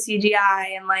now, like the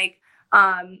CGI and like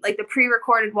the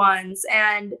pre-recorded ones.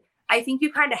 And I think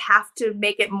you kind of have to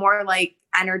make it more like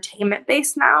entertainment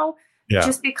based now,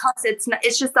 just because it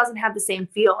just doesn't have the same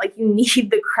feel. Like you need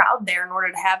the crowd there in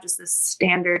order to have just this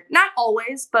standard, not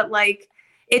always, but like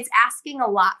it's asking a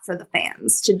lot for the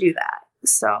fans to do that.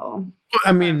 So,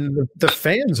 I mean, the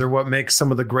fans are what makes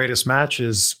some of the greatest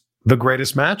matches,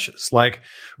 like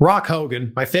Rock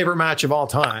Hogan, my favorite match of all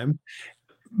time,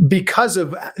 because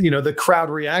of, the crowd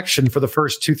reaction for the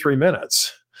first 2-3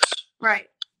 minutes. Right.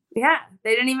 Yeah.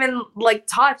 They didn't even like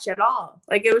touch at all.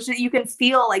 Like it was just, you can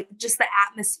feel like just the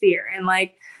atmosphere. And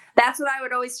like, that's what I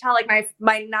would always tell like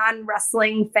my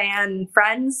non-wrestling fan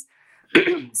friends.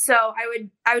 So I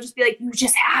would just be like, you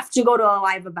just have to go to a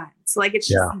live event. So like, it's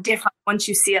just different once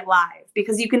you see it live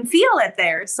because you can feel it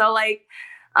there. So like,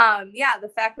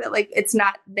 the fact that like, it's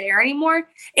not there anymore,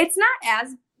 it's not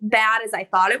as bad as I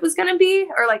thought it was going to be,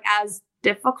 or like as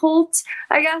difficult,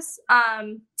 I guess.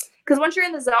 Because once you're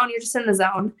in the zone, you're just in the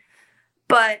zone.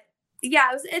 But yeah,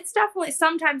 it's definitely,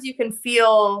 sometimes you can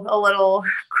feel a little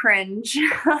cringe,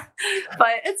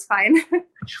 but it's fine. It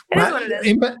is what it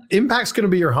is. Impact's going to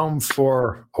be your home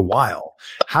for a while.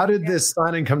 How did this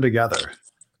signing come together?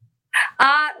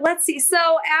 Let's see.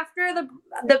 So after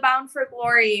the Bound for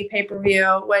Glory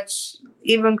pay-per-view, which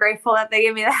even grateful that they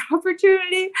gave me that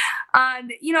opportunity,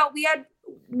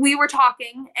 we were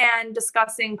talking and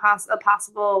discussing a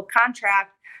possible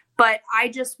contract, but I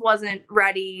just wasn't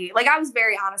ready. Like, I was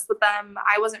very honest with them.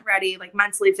 I wasn't ready, like,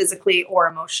 mentally, physically, or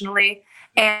emotionally.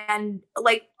 And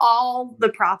like, all the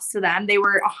props to them. They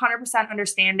were 100%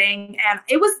 understanding. And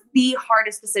it was the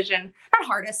hardest decision, not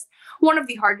hardest, one of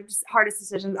the hardest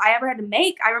decisions I ever had to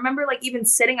make. I remember like even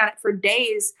sitting on it for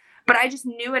days, but I just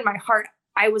knew in my heart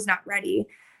I was not ready.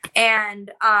 And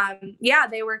yeah,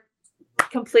 they were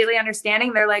completely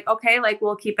understanding. They're like, okay, like,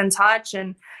 we'll keep in touch.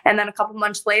 And then a couple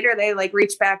months later, they like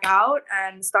reached back out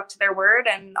and stuck to their word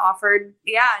and offered.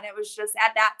 Yeah. And it was just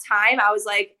at that time, I was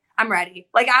like, I'm ready.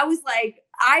 Like, I was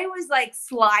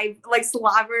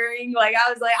slobbering. Like,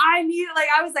 I was like, I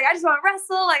just want to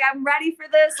wrestle. Like, I'm ready for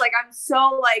this. Like, I'm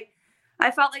so like,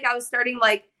 I felt like I was starting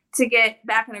like to get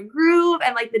back in a groove,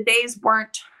 and like the days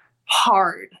weren't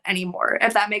hard anymore,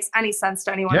 if that makes any sense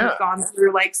to anyone who's gone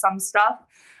through like some stuff.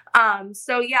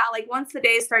 So yeah, like once the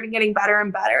days started getting better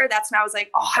and better, that's when I was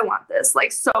like, oh, I want this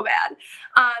like so bad.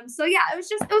 So yeah, it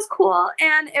was cool.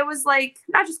 And it was like,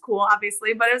 not just cool,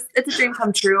 obviously, but it's a dream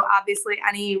come true. Obviously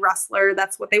any wrestler,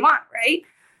 that's what they want, right?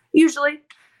 Usually.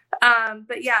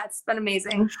 But yeah, it's been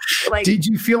amazing. Like, did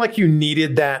you feel like you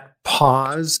needed that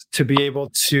pause to be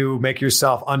able to make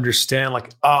yourself understand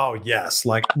like, oh yes,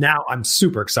 like now I'm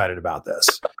super excited about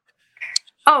this?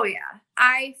 Oh yeah.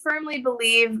 I firmly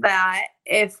believe that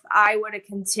if I would have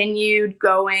continued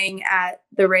going at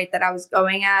the rate that I was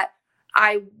going at,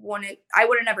 I would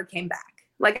have never came back.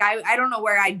 Like, I don't know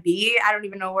where I'd be. I don't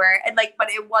even know where, and like, but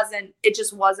it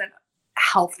just wasn't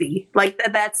healthy. Like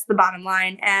that's the bottom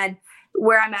line. And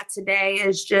where I'm at today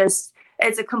is just,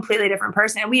 it's a completely different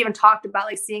person. And we even talked about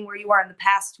like seeing where you are in the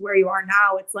past to where you are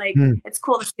now. It's like, it's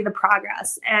cool to see the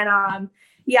progress. And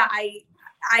yeah,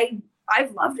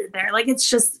 I've loved it there. Like, it's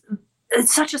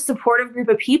such a supportive group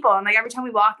of people. And like every time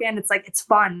we walk in, it's like, it's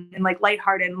fun and like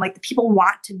lighthearted and like the people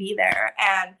want to be there.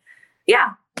 And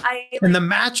yeah, and the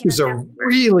matches are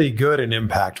really good in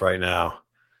Impact right now.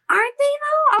 Aren't they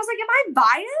though? I was like, am I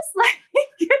biased? Like,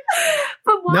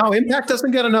 but no, Impact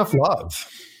doesn't get enough love.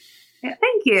 Yeah,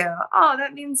 thank you. Oh,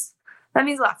 that means a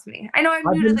lot to me. I know I'm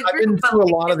new to the group. I've been through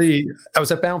a lot of I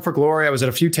was at Bound for Glory. I was at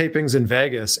a few tapings in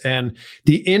Vegas, and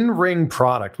the in-ring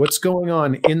product, what's going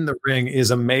on in the ring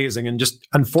is amazing. And just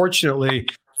unfortunately,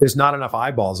 there's not enough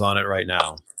eyeballs on it right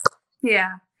now.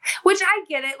 Yeah, which I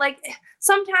get it. Like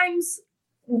sometimes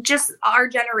just our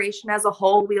generation as a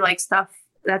whole, we like stuff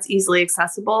that's easily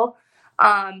accessible.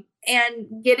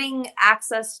 And getting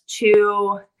access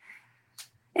to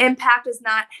Impact is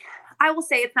not, I will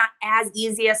say it's not as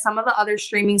easy as some of the other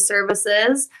streaming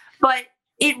services, but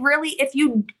it really, if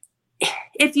you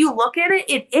look at it,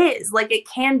 it is like, it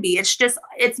can be,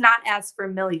 it's not as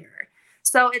familiar.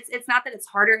 So it's not that it's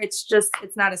harder. It's just,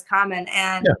 it's not as common.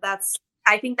 And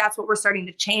I think that's what we're starting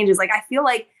to change is like, I feel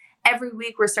like every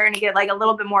week we're starting to get like a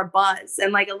little bit more buzz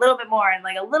and like a little bit more and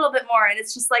like a little bit more. And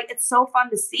it's just like, it's so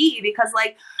fun to see because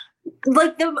like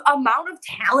the amount of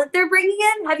talent they're bringing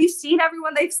in. Have you seen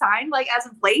everyone they've signed like as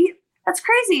of late? That's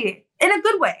crazy in a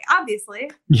good way, obviously.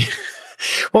 Yeah.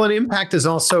 Well, and Impact has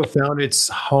also found its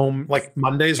home, like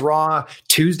Monday's Raw,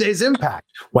 Tuesday's Impact,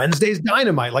 Wednesday's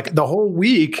Dynamite, like the whole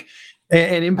week.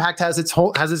 And Impact has its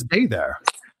day there.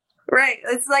 Right.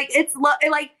 It's like,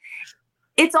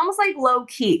 it's almost like low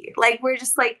key. Like we're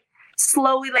just like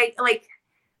slowly like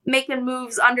making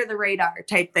moves under the radar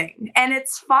type thing. And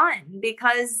it's fun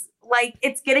because like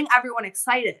it's getting everyone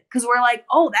excited because we're like,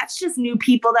 oh, that's just new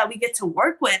people that we get to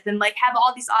work with and like have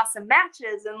all these awesome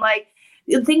matches and like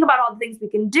think about all the things we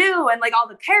can do and like all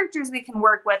the characters we can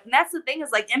work with. And that's the thing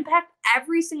is like Impact,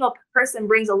 every single person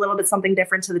brings a little bit something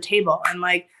different to the table. And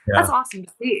like, that's awesome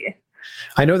to see.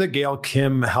 I know that Gail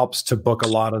Kim helps to book a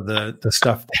lot of the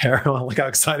stuff there. Look how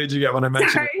excited you get when I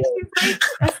mention it.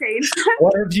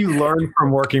 What have you learned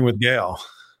from working with Gail?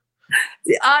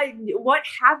 What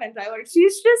haven't I learned?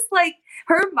 She's just like,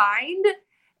 her mind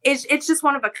it's just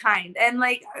one of a kind. And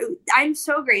like, I'm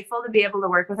so grateful to be able to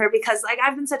work with her because like,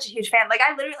 I've been such a huge fan. Like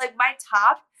I literally, like my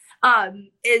top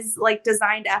is like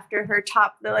designed after her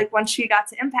top, like when she got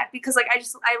to Impact because like,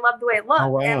 I love the way it looked. Oh,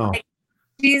 wow. And like,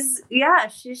 she's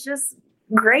just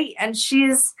great. And she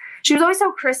was always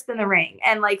so crisp in the ring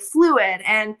and like fluid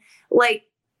and like,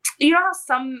 you know how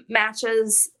some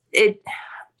matches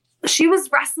she was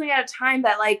wrestling at a time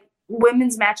that like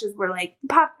women's matches were like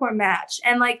popcorn match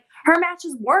and like her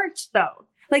matches weren't though.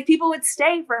 Like people would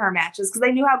stay for her matches because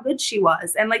they knew how good she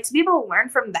was. And like to be able to learn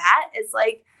from that is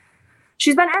like,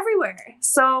 she's been everywhere.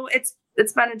 So it's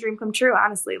been a dream come true,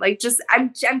 honestly. Like just,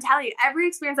 I'm telling you, every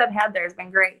experience I've had there has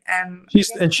been great. And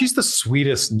she's the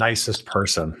sweetest, nicest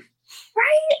person.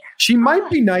 Right? She might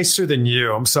be nicer than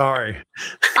you. I'm sorry.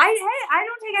 I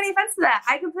don't take any offense to that.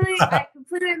 I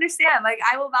completely understand. Like,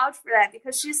 I will vouch for that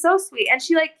because she's so sweet and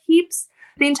she like keeps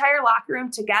the entire locker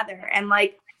room together and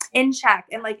like in check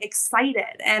and like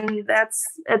excited, and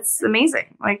it's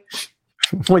amazing. Like,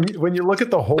 when you look at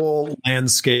the whole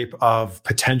landscape of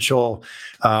potential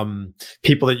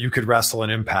people that you could wrestle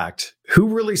and impact, who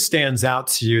really stands out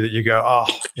to you that you go, oh,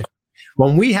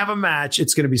 when we have a match,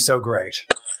 it's going to be so great?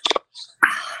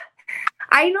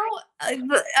 I know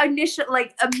the initial,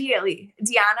 like immediately,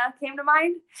 Deanna came to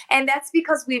mind, and that's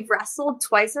because we've wrestled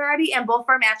twice already, and both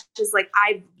our matches, like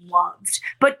I've loved.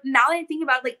 But now that I think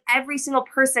about it, like every single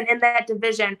person in that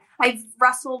division, I've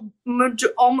wrestled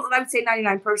almost, I would say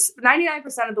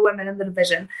 99% of the women in the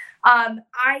division.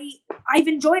 I've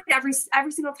enjoyed every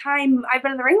single time I've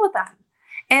been in the ring with them.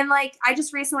 And like, I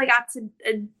just recently got to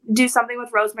do something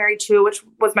with Rosemary too, which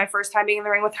was my first time being in the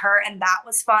ring with her. And that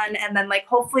was fun. And then like,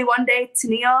 hopefully one day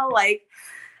Tennille, like,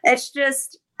 it's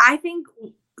just, I think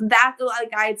that,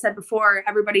 like I had said before,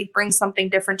 everybody brings something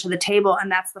different to the table.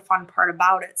 And that's the fun part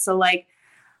about it. So like,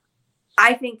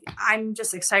 I think I'm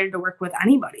just excited to work with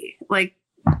anybody. Like,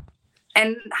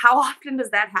 and how often does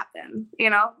that happen? You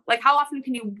know, like how often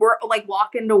can you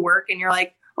walk into work and you're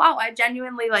like, wow, I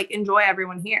genuinely like enjoy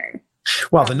everyone here.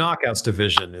 Well, the Knockouts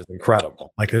division is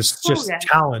incredible. Like there's just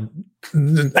talent,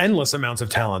 endless amounts of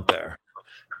talent there.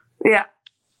 Yeah.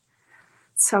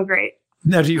 So great.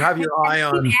 Now, do you have your eye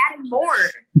on adding more?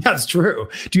 That's true.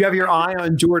 Do you have your eye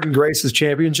on Jordan Grace's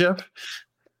championship?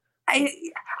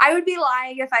 I would be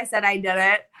lying if I said I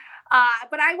didn't.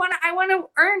 But I want to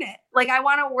earn it. Like I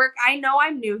want to work. I know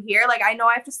I'm new here. Like I know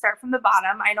I have to start from the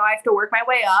bottom. I know I have to work my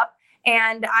way up,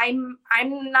 and I'm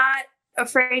not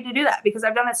afraid to do that because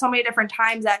I've done it so many different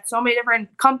times at so many different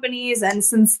companies, and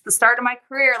since the start of my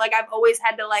career, like I've always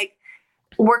had to like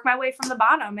work my way from the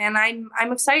bottom, and I'm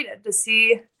excited to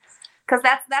see, because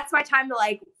that's my time to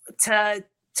like to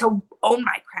own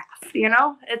my craft. You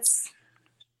know, it's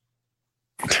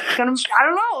gonna, I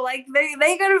don't know, like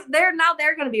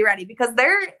they're gonna be ready because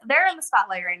they're in the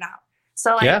spotlight right now.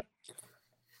 So like, yeah.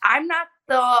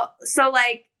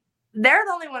 They're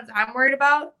the only ones I'm worried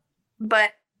about,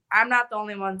 but I'm not the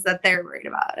only ones that they're worried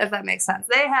about, if that makes sense.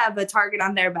 They have a target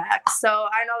on their back. So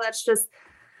I know that's just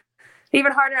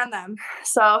even harder on them.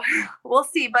 So we'll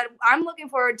see. But I'm looking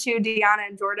forward to Deanna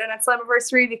and Jordan at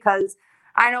Slammiversary because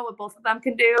I know what both of them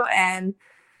can do, and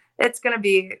it's gonna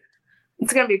be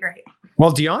great.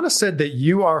 Well, Deanna said that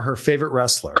you are her favorite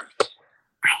wrestler.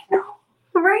 I know,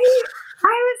 right?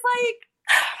 I was like,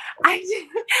 I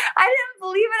didn't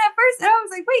believe it at first, and I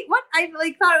was like, wait, what? I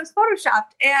like thought it was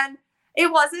photoshopped, and it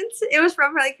wasn't. It was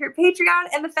from like her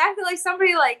Patreon, and the fact that like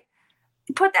somebody like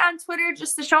put that on Twitter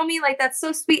just to show me, like, that's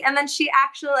so sweet, and then she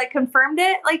actually like confirmed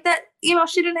it, like that, you know,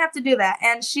 she didn't have to do that,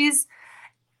 and she's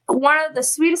one of the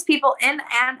sweetest people in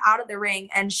and out of the ring,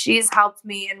 and she's helped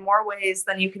me in more ways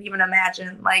than you could even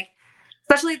imagine. Like,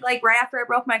 especially like right after I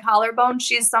broke my collarbone,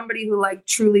 she's somebody who like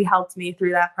truly helped me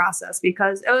through that process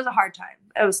because it was a hard time.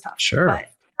 It was tough. Sure. But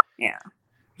yeah.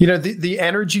 You know, the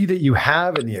energy that you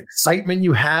have and the excitement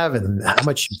you have and how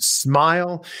much you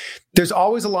smile, there's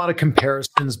always a lot of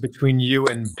comparisons between you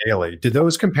and Bayley. Do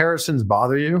those comparisons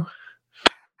bother you?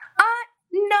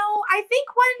 No, I think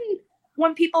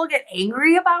when people get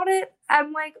angry about it,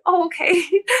 I'm like, oh, okay.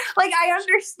 Like, I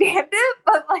understand it,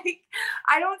 but like,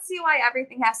 I don't see why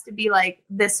everything has to be like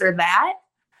this or that.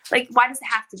 Like, why does it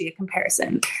have to be a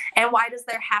comparison? And why does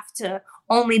there have to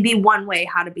only be one way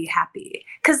how to be happy?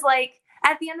 Because like,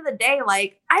 at the end of the day,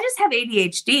 like, I just have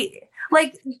ADHD,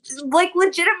 like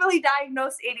legitimately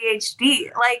diagnosed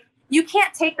ADHD. Like, you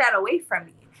can't take that away from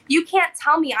me. You can't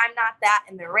tell me I'm not that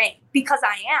in the ring because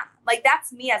I am. Like,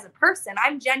 that's me as a person.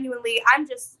 I'm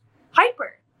just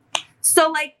hyper. So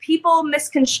like, people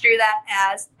misconstrue that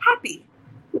as happy,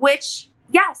 which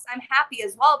yes, I'm happy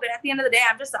as well. But at the end of the day,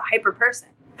 I'm just a hyper person.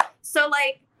 So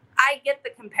like, I get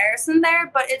the comparison there,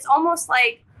 but it's almost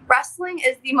like, wrestling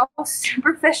is the most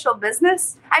superficial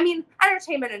business. I mean,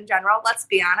 entertainment in general, let's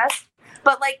be honest.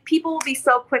 But like, people will be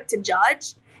so quick to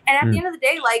judge. And at the end of the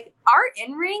day, like, our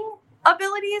in-ring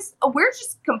abilities, we're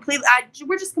just completely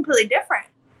different.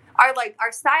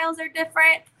 Our styles are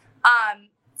different.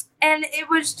 And it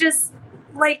was just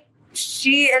like,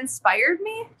 she inspired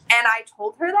me, and I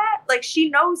told her that. Like, she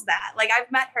knows that. Like,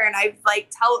 I've met her, and I've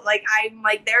I'm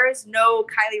like, there is no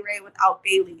Kylie Rae without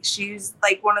Bayley. She's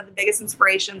like one of the biggest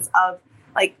inspirations of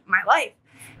like my life.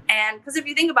 And because if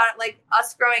you think about it, like,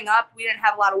 us growing up, we didn't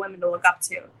have a lot of women to look up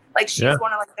to. Like, she's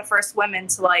one of like the first women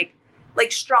to like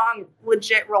strong,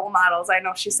 legit role models. I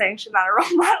know she's saying she's not a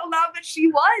role model now, but she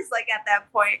was like at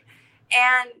that point.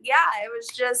 And yeah, it was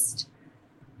just,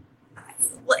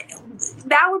 like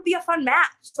that would be a fun match.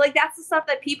 Like that's the stuff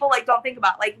that people like don't think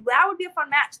about. Like that would be a fun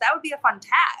match. That would be a fun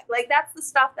tag. Like that's the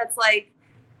stuff that's like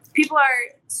people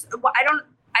are.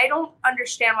 I don't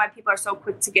understand why people are so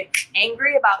quick to get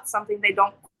angry about something they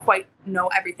don't quite know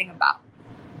everything about.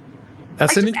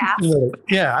 That's an interesting.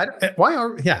 Yeah.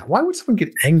 Why would someone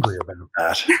get angry about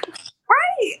that?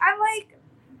 Right. I'm like,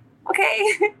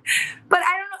 okay, but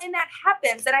I don't know. And that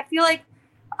happens. And I feel like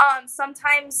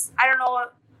sometimes I don't know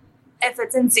if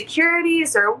it's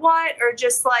insecurities or what, or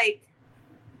just like,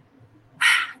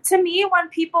 to me, when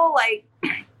people like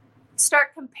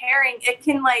start comparing, it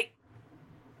can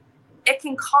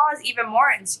cause even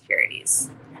more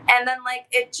insecurities. And then like,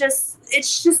 it's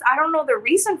just, I don't know the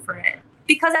reason for it,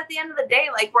 because at the end of the day,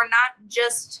 like we're not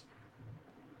just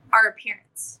our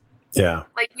appearance. Yeah.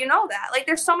 Like, you know that, like,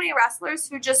 there's so many wrestlers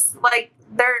who just like,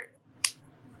 they're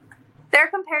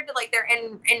compared to like their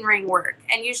in-ring work.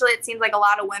 And usually it seems like a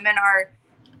lot of women are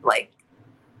like,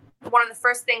 one of the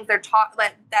first things they're taught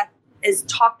that is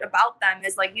talked about them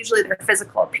is like usually their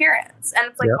physical appearance. And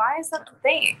it's like, why is that the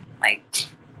thing? Like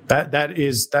that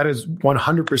is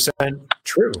 100%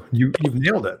 true. You've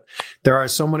nailed it. There are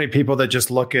so many people that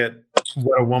just look at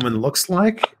what a woman looks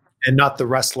like and not the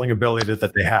wrestling ability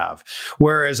that they have.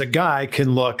 Whereas a guy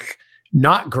can look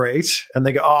not great and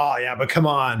they go, oh yeah, but come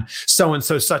on,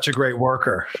 so-and-so's such a great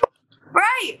worker.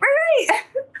 Right.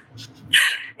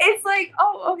 It's like,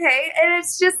 oh, okay. And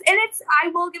I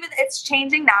will give it, it's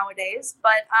changing nowadays,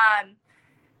 but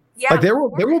yeah. Like there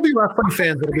will be wrestling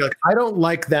fans that'll be like, I don't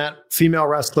like that female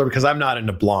wrestler because I'm not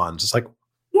into blondes. It's like,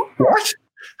 what?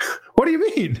 What do you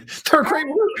mean? They're a great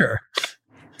worker.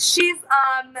 She's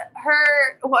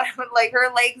her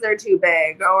legs are too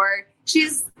big, or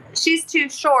she's too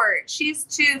short, she's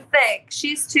too thick,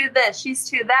 she's too this, she's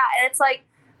too that. And it's like,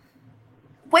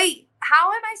 wait,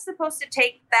 how am I supposed to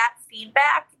take that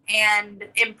feedback and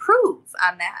improve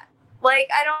on that? Like,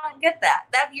 I don't get that.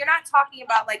 That you're not talking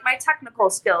about like my technical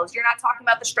skills. You're not talking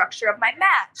about the structure of my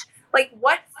match. Like,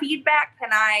 what feedback can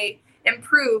I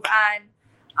improve on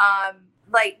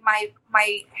like my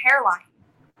hairline?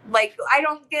 Like, I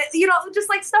don't get, just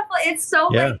like stuff like, it's so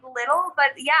like little,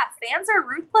 but yeah, fans are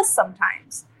ruthless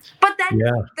sometimes. But then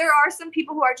there are some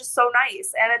people who are just so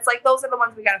nice, and it's like those are the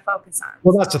ones we got to focus on.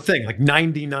 Well, that's the thing. Like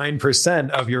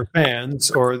 99% of your fans,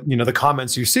 or the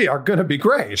comments you see, are going to be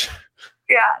great.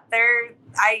 Yeah,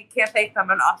 I can't thank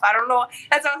them enough. I don't know.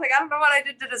 That's why I was like, I don't know what I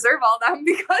did to deserve all them,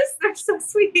 because they're so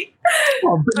sweet.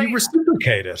 Well, but you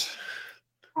reciprocate it.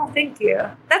 Oh, thank you.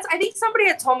 I think somebody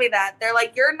had told me that. They're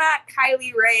like, you're not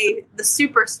Kylie Rae, the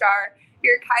superstar.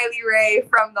 You're Kylie Rae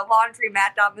from the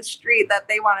laundromat down the street that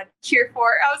they want to cheer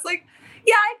for. I was like,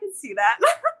 yeah, I can see that.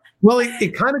 Well,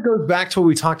 it kind of goes back to what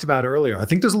we talked about earlier. I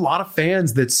think there's a lot of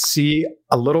fans that see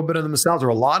a little bit of themselves or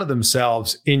a lot of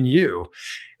themselves in you.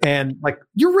 And like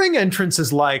your ring entrance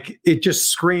is like, it just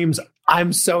screams,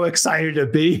 I'm so excited to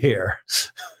be here.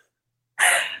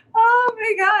 Oh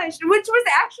my gosh. Which was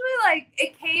actually like,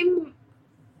 it came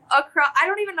across, I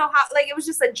don't even know how, like it was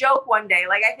just a joke one day.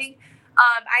 Like I think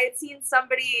I had seen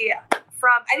somebody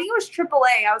from, I think it was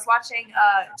AAA. I was watching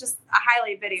just a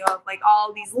highlight video of like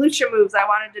all these lucha moves I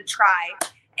wanted to try.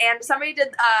 And somebody did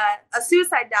a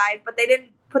suicide dive, but they didn't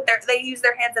they used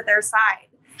their hands at their side.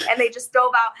 And they just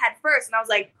dove out head first. And I was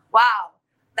like, wow,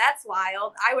 that's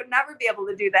wild. I would never be able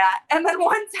to do that. And then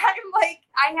one time, like,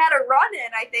 I had a run in,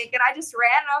 I think, and I just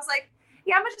ran. And I was like,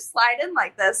 yeah, I'm going to just slide in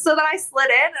like this. So then I slid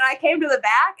in and I came to the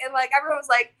back. And, like, everyone was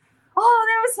like, oh,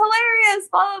 that was hilarious,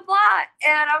 blah, blah, blah.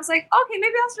 And I was like, okay,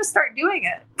 maybe I'll just start doing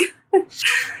it.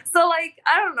 So, like,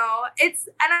 I don't know. And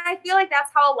I feel like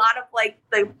that's how a lot of, like,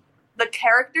 the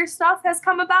character stuff has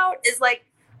come about is, like,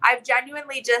 I've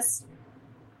genuinely just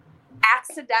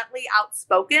accidentally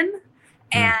outspoken,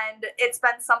 and it's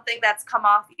been something that's come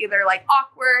off either like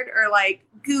awkward or like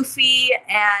goofy,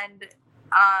 and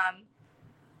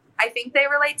I think they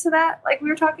relate to that, like we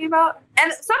were talking about.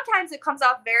 And sometimes it comes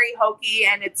off very hokey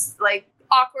and it's like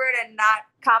awkward and not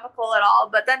comical at all,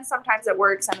 but then sometimes it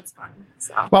works and it's fun.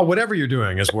 So. Well, whatever you're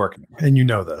doing is working, and you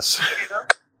know this.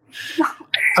 No,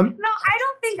 I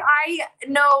don't think I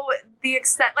know the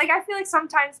extent. Like, I feel like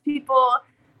sometimes people,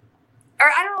 or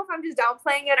I don't know if I'm just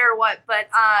downplaying it or what, but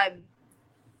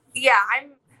yeah,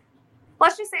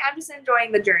 let's just say I'm just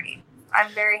enjoying the journey.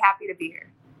 I'm very happy to be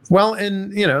here. Well,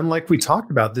 and and like we talked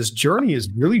about, this journey is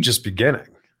really just beginning.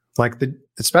 Like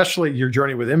especially your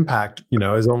journey with Impact,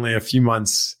 is only a few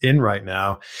months in right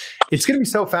now. It's going to be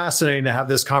so fascinating to have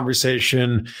this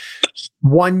conversation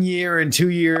 1 year and 2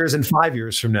 years and 5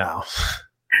 years from now.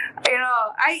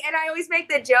 I always make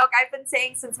the joke I've been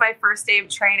saying since my first day of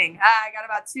training. I got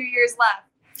about 2 years left.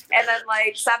 And then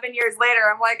like 7 years later,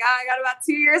 I'm like, I got about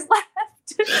 2 years left.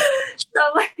 So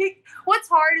like, what's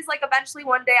hard is like eventually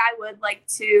one day I would like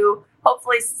to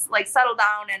hopefully like settle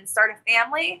down and start a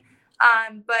family.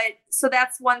 But so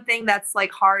that's one thing that's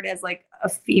like hard as like a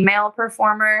female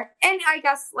performer. And I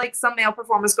guess like some male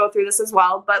performers go through this as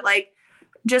well, but like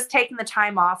just taking the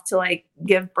time off to like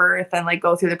give birth and like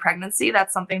go through the pregnancy,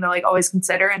 that's something to like always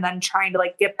consider. And then trying to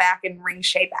like get back in ring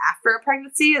shape after a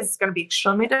pregnancy is going to be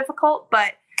extremely difficult,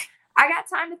 but I got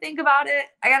time to think about it.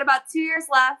 I got about 2 years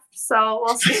left, so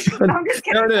we'll see. I'm just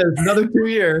kidding. There it is, another 2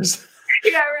 years.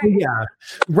 Yeah, right. Yeah,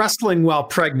 wrestling while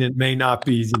pregnant may not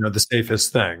be, the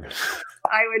safest thing.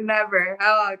 I would never.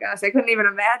 Oh gosh, I couldn't even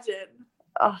imagine.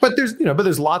 Oh. But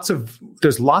there's lots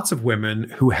of women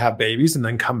who have babies and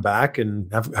then come back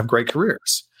and have great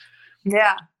careers.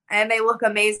 Yeah, and they look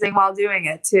amazing while doing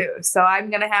it too. So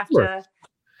I'm gonna have to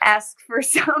ask for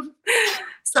some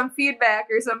feedback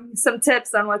or some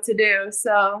tips on what to do.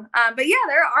 So, but yeah,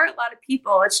 there are a lot of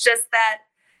people. It's just that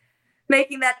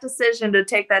making that decision to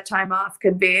take that time off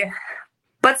could be,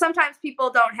 but sometimes people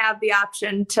don't have the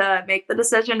option to make the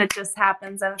decision. It just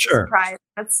happens and it's a surprise.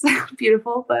 That's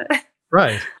beautiful, but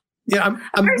right. Yeah.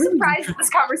 I'm very really surprised at this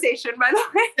conversation, by the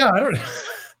way. Yeah. I don't know.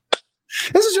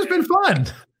 This has just been fun.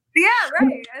 Yeah,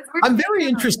 right. I'm very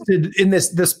interested in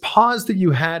this pause that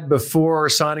you had before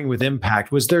signing with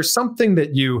Impact. Was there something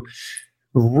that you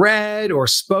read or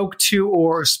spoke to,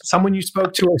 or someone you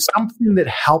spoke to, or something that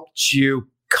helped you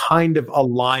kind of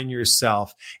align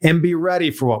yourself and be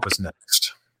ready for what was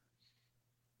next?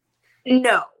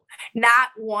 No, not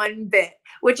one bit,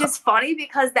 which is funny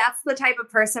because that's the type of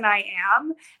person I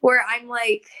am, where I'm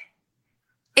like,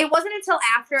 it wasn't until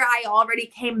after I already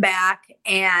came back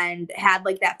and had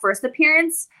like that first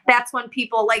appearance, that's when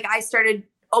people, like, I started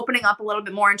opening up a little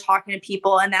bit more and talking to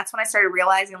people. And that's when I started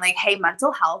realizing like, hey,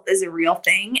 mental health is a real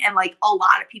thing. And like a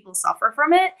lot of people suffer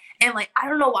from it. And like, I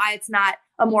don't know why it's not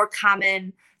a more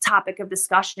common topic of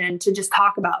discussion to just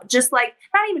talk about, just like,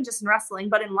 not even just in wrestling,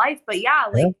 but in life. But yeah,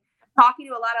 like talking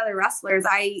to a lot of other wrestlers,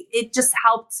 it just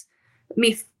helped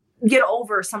me get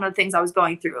over some of the things I was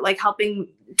going through, like helping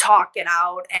talk it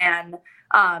out and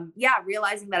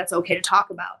realizing that it's okay to talk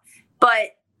about.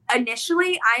 But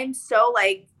initially I'm so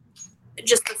like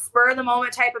just a spur of the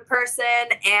moment type of person.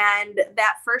 And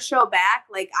that first show back,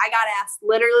 like I got asked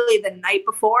literally the night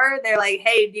before, they're like,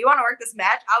 hey, do you want to work this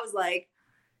match? I was like,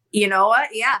 you know what?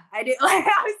 Yeah, I did. Like,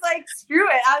 I was like, screw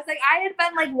it. I was like, I had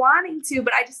been like wanting to,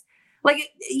 but I just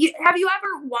like, have you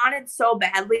ever wanted so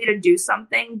badly to do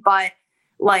something, but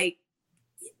like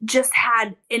just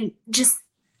had just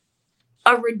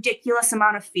a ridiculous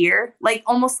amount of fear, like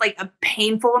almost like a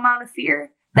painful amount of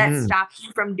fear that stopped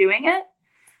you from doing it.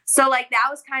 So like that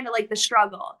was kind of like the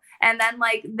struggle. And then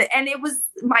like and it was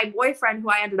my boyfriend who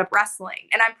I ended up wrestling.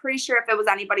 And I'm pretty sure if it was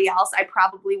anybody else, I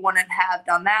probably wouldn't have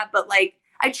done that. But like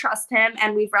I trust him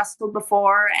and we've wrestled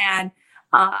before and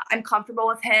I'm comfortable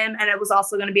with him. And it was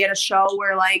also going to be at a show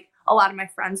where like a lot of my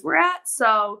friends were at.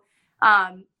 So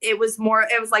it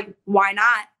was like, why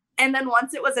not? And then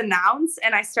once it was announced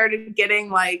and I started getting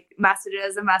like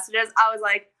messages, I was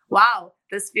like, wow,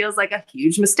 this feels like a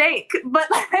huge mistake. But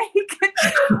like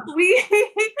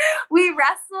we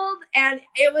wrestled and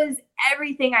it was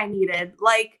everything I needed.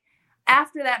 Like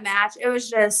after that match, it was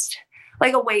just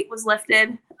like a weight was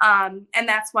lifted. And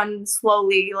that's when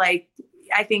slowly, like,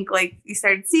 I think like you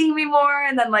started seeing me more.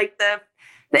 And then like the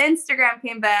Instagram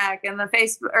came back and the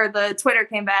Facebook or the Twitter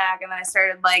came back. And then I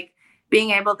started like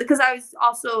being able to, because I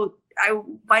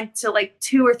went to like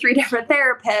 2 or 3 different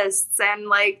therapists and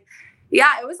like,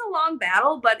 yeah, it was a long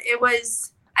battle, but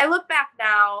I look back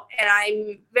now and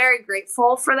I'm very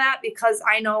grateful for that because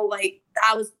I know like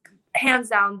that was hands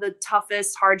down the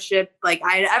toughest hardship like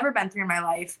I had ever been through in my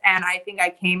life. And I think I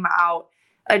came out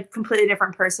a completely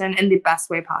different person in the best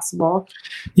way possible.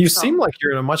 You seem like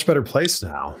you're in a much better place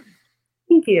now.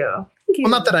 Thank you. Well,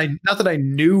 not that I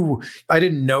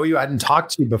didn't know you, I hadn't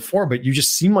talked to you before, but you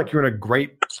just seem like you're in a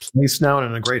great place now and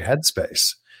in a great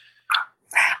headspace.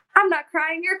 I'm not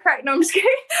crying. You're crying. No, I'm just kidding.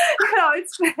 No,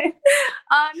 it's fine.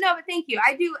 No, but thank you.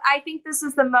 I think this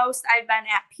is the most I've been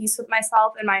at peace with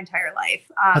myself in my entire life.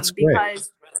 That's great.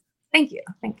 Because thank you.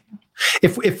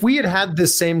 If we had had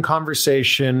this same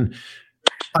conversation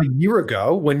a year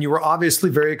ago, when you were obviously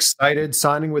very excited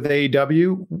signing with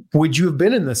AEW, would you have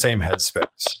been in the same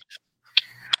headspace?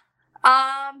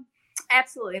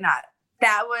 Absolutely not.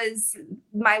 That was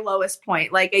my lowest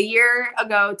point. Like a year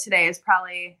ago today is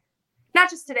probably not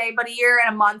just today, but a year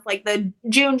and a month, like the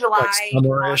June, July, like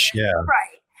summerish, yeah.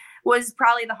 Right. Was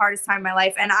probably the hardest time in my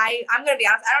life. And I'm going to be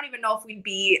honest, I don't even know if we'd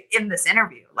be in this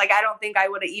interview. Like, I don't think I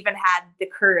would have even had the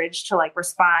courage to like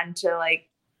respond to like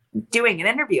doing an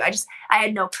interview. I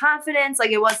had no confidence.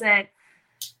 Like, it wasn't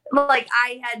like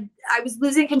I was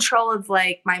losing control of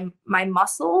like my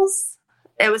muscles.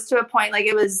 It was to a point, like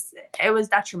it was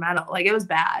detrimental. Like, it was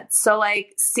bad. So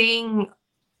like seeing,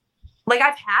 like,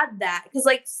 I've had that because,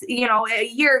 like, you know, a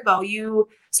year ago you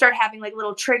start having like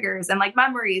little triggers and like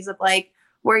memories of like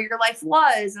where your life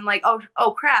was, and like,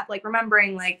 oh crap, like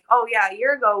remembering like, oh yeah, a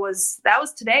year ago was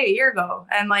today, a year ago.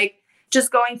 And like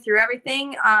just going through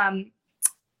everything.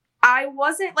 I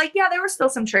wasn't like, yeah, there were still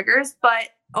some triggers, but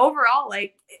overall,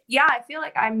 like, yeah, I feel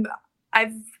like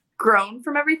I've grown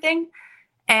from everything,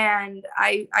 and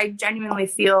I genuinely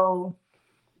feel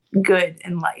good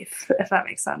in life, if that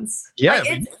makes sense. Yeah.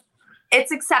 Like,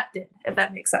 it's accepted, if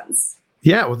that makes sense.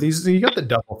 Yeah. Well, you got the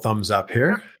double thumbs up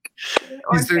here.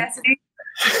 Or Cassidy.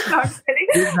 No, I'm just kidding.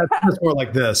 That's more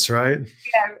like this, right?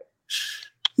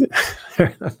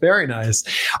 Yeah. Very nice.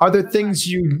 Are there things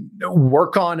you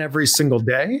work on every single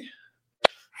day?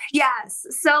 Yes.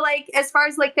 So like, as far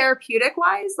as like therapeutic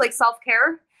wise, like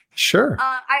self-care, Sure.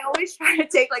 I always try to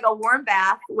take like a warm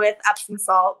bath with Epsom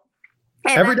salt.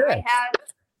 And Every then day?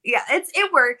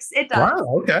 It works. It does.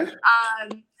 Wow. Okay.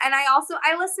 And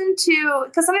I listen to,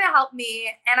 because something that helped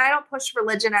me, and I don't push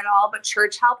religion at all, but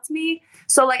church helped me.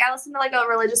 So like, I listen to like a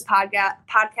religious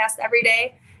podcast every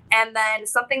day. And then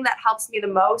something that helps me the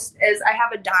most is I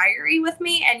have a diary with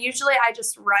me, and usually I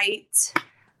just write,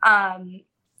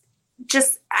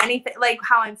 just anything, like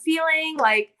how I'm feeling.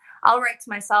 Like, I'll write to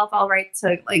myself, I'll write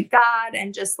to like God,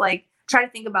 and just like try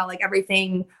to think about like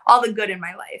everything, all the good in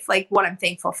my life, like what I'm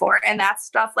thankful for. And that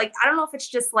stuff, like, I don't know if it's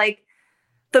just like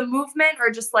the movement or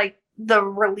just like the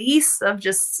release of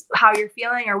just how you're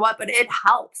feeling or what, but it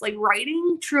helps. Like,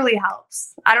 writing truly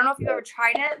helps. I don't know if you've ever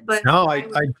tried it, but no, I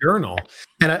journal.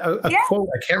 And a quote,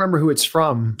 I can't remember who it's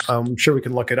from. I'm sure we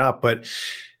can look it up, but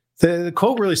the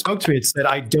quote really spoke to me. It said,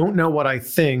 "I don't know what I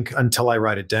think until I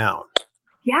write it down."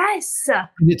 yes.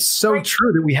 And it's so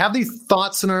true that we have these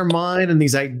thoughts in our mind and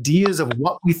these ideas of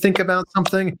what we think about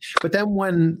something. But then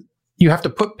when you have to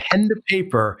put pen to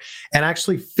paper and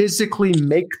actually physically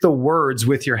make the words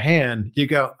with your hand, you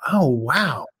go, oh,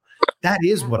 wow, that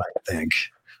is what I think.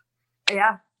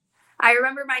 Yeah. I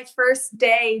remember my first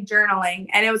day journaling,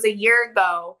 and it was a year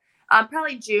ago,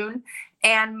 probably June.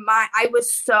 And I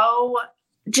was so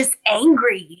just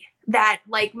angry that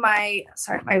like my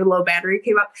low battery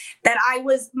came up, that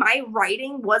my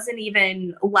writing wasn't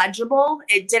even legible.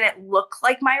 It didn't look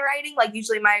like my writing. Like,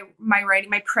 usually my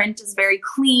writing, my print is very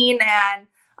clean and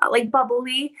like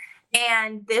bubbly.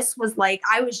 And this was like,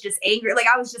 I was just angry. Like,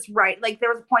 I was just like, there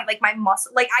was a point, like my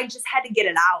muscle, like I just had to get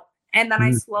it out. And then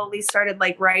I slowly started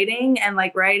like writing and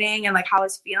like how I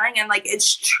was feeling. And like,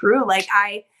 it's true. Like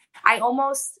I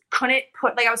almost couldn't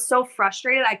put, like, I was so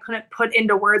frustrated, I couldn't put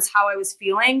into words how I was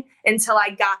feeling until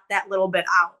I got that little bit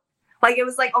out. Like, it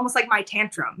was like almost like my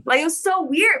tantrum. Like, it was so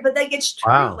weird, but like, it's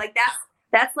true. Wow. Like,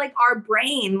 that's like our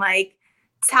brain, like,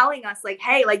 telling us like,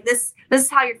 hey, like this is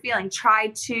how you're feeling. Try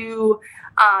to,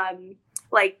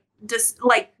 just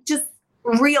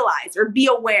realize or be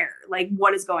aware, like,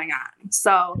 what is going on.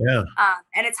 So, yeah.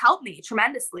 And it's helped me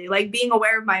tremendously, like being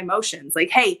aware of my emotions.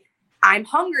 Like, hey, I'm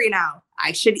hungry now,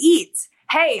 I should eat.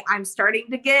 Hey, I'm starting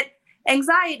to get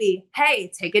anxiety.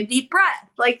 Hey, take a deep breath.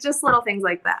 Like, just little things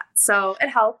like that. So it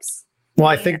helps. Well,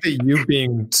 I think that you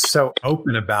being so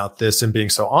open about this and being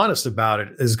so honest about it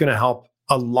is going to help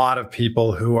a lot of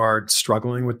people who are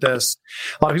struggling with this.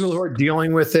 A lot of people who are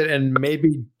dealing with it and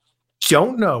maybe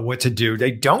don't know what to do. They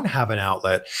don't have an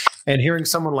outlet. And hearing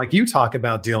someone like you talk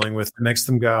about dealing with it makes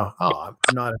them go, oh,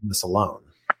 I'm not in this alone.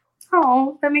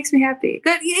 Oh, that makes me happy.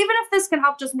 Good. Even if this can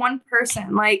help just one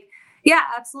person, like, yeah,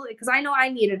 absolutely. Because I know I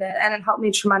needed it and it helped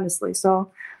me tremendously. So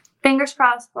fingers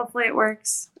crossed. Hopefully it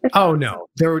works. Oh, no.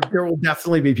 There will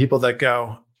definitely be people that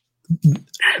go,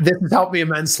 this has helped me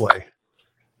immensely.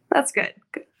 That's good.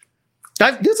 Good.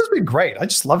 This has been great. I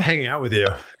just love hanging out with you.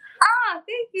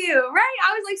 Thank you. Right.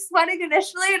 I was like sweating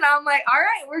initially and I'm like, all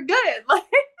right, we're good.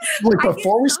 Like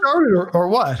before we started or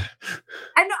what?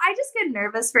 I know. I just get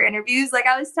nervous for interviews. Like,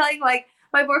 I was telling like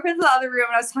my boyfriend's in the other room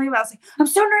and I was telling him, I was like, I'm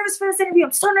so nervous for this interview.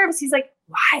 I'm so nervous. He's like,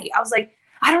 why? I was like,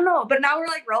 I don't know. But now we're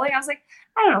like rolling. I was like,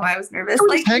 I don't know why I was nervous. We're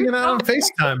like just hanging out on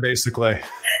FaceTime, basically.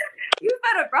 You've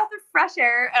been a breath of fresh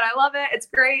air and I love it. It's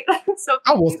great. So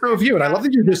well, so have you. And I love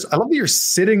that you're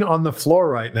sitting on the floor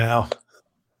right now.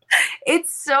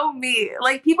 It's so me.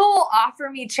 Like, people will offer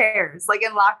me chairs, like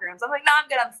in locker rooms. I'm like, no, I'm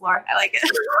good on the floor. I like it.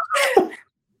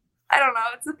 I don't know.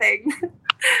 It's a thing.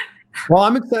 Well,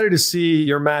 I'm excited to see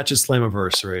your match at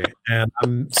Slammiversary, and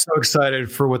I'm so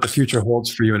excited for what the future holds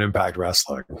for you in Impact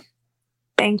Wrestling.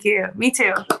 Thank you. Me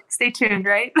too. Stay tuned,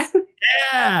 right?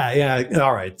 Yeah.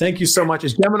 All right. Thank you so much.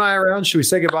 Is Gemini around? Should we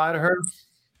say goodbye to her?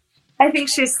 I think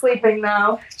she's sleeping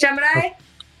now. Gemini?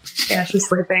 Yeah, she's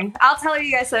sleeping. I'll tell her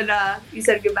you guys said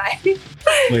goodbye.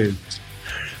 Please.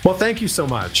 Well, thank you so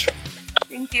much.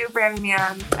 Thank you for having me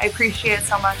on. I appreciate it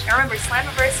so much. And remember,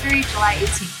 Slammiversary, July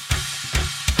 18th.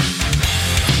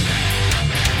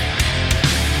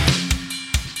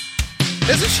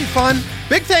 Isn't she fun?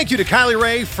 Big thank you to Kylie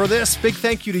Rae for this. Big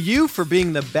thank you to you for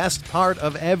being the best part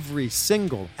of every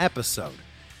single episode.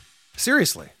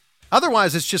 Seriously.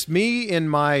 Otherwise, it's just me in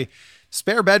my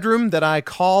spare bedroom that I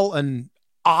call an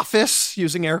office,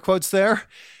 using air quotes there.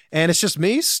 And it's just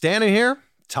me standing here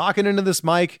talking into this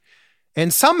mic.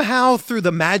 And somehow through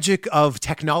the magic of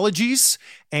technologies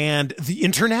and the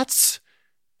internets,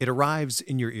 it arrives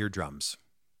in your eardrums.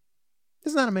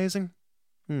 Isn't that amazing?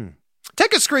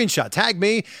 Take a screenshot. Tag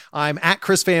me. I'm at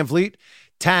Chris Van Vliet.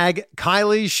 Tag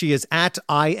Kylie. She is at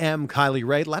I am Kylie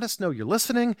Rae. Let us know you're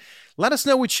listening. Let us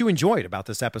know what you enjoyed about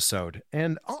this episode.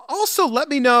 And also let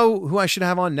me know who I should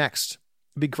have on next.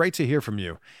 It'd be great to hear from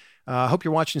you. I hope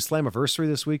you're watching Slammiversary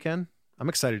this weekend. I'm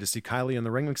excited to see Kylie in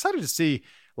the ring. I'm excited to see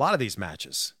a lot of these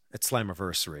matches at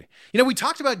Slammiversary. You know, we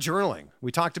talked about journaling.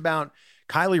 We talked about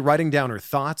Kylie writing down her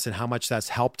thoughts and how much that's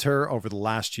helped her over the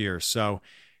last year. So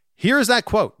here's that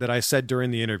quote that I said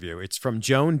during the interview. It's from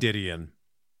Joan Didion.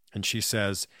 And she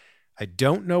says, I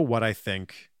don't know what I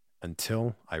think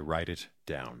until I write it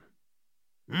down.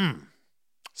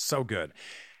 So good.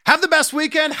 Have the best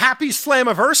weekend. Happy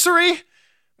Slammiversary.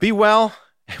 Be well.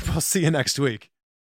 And we'll see you next week.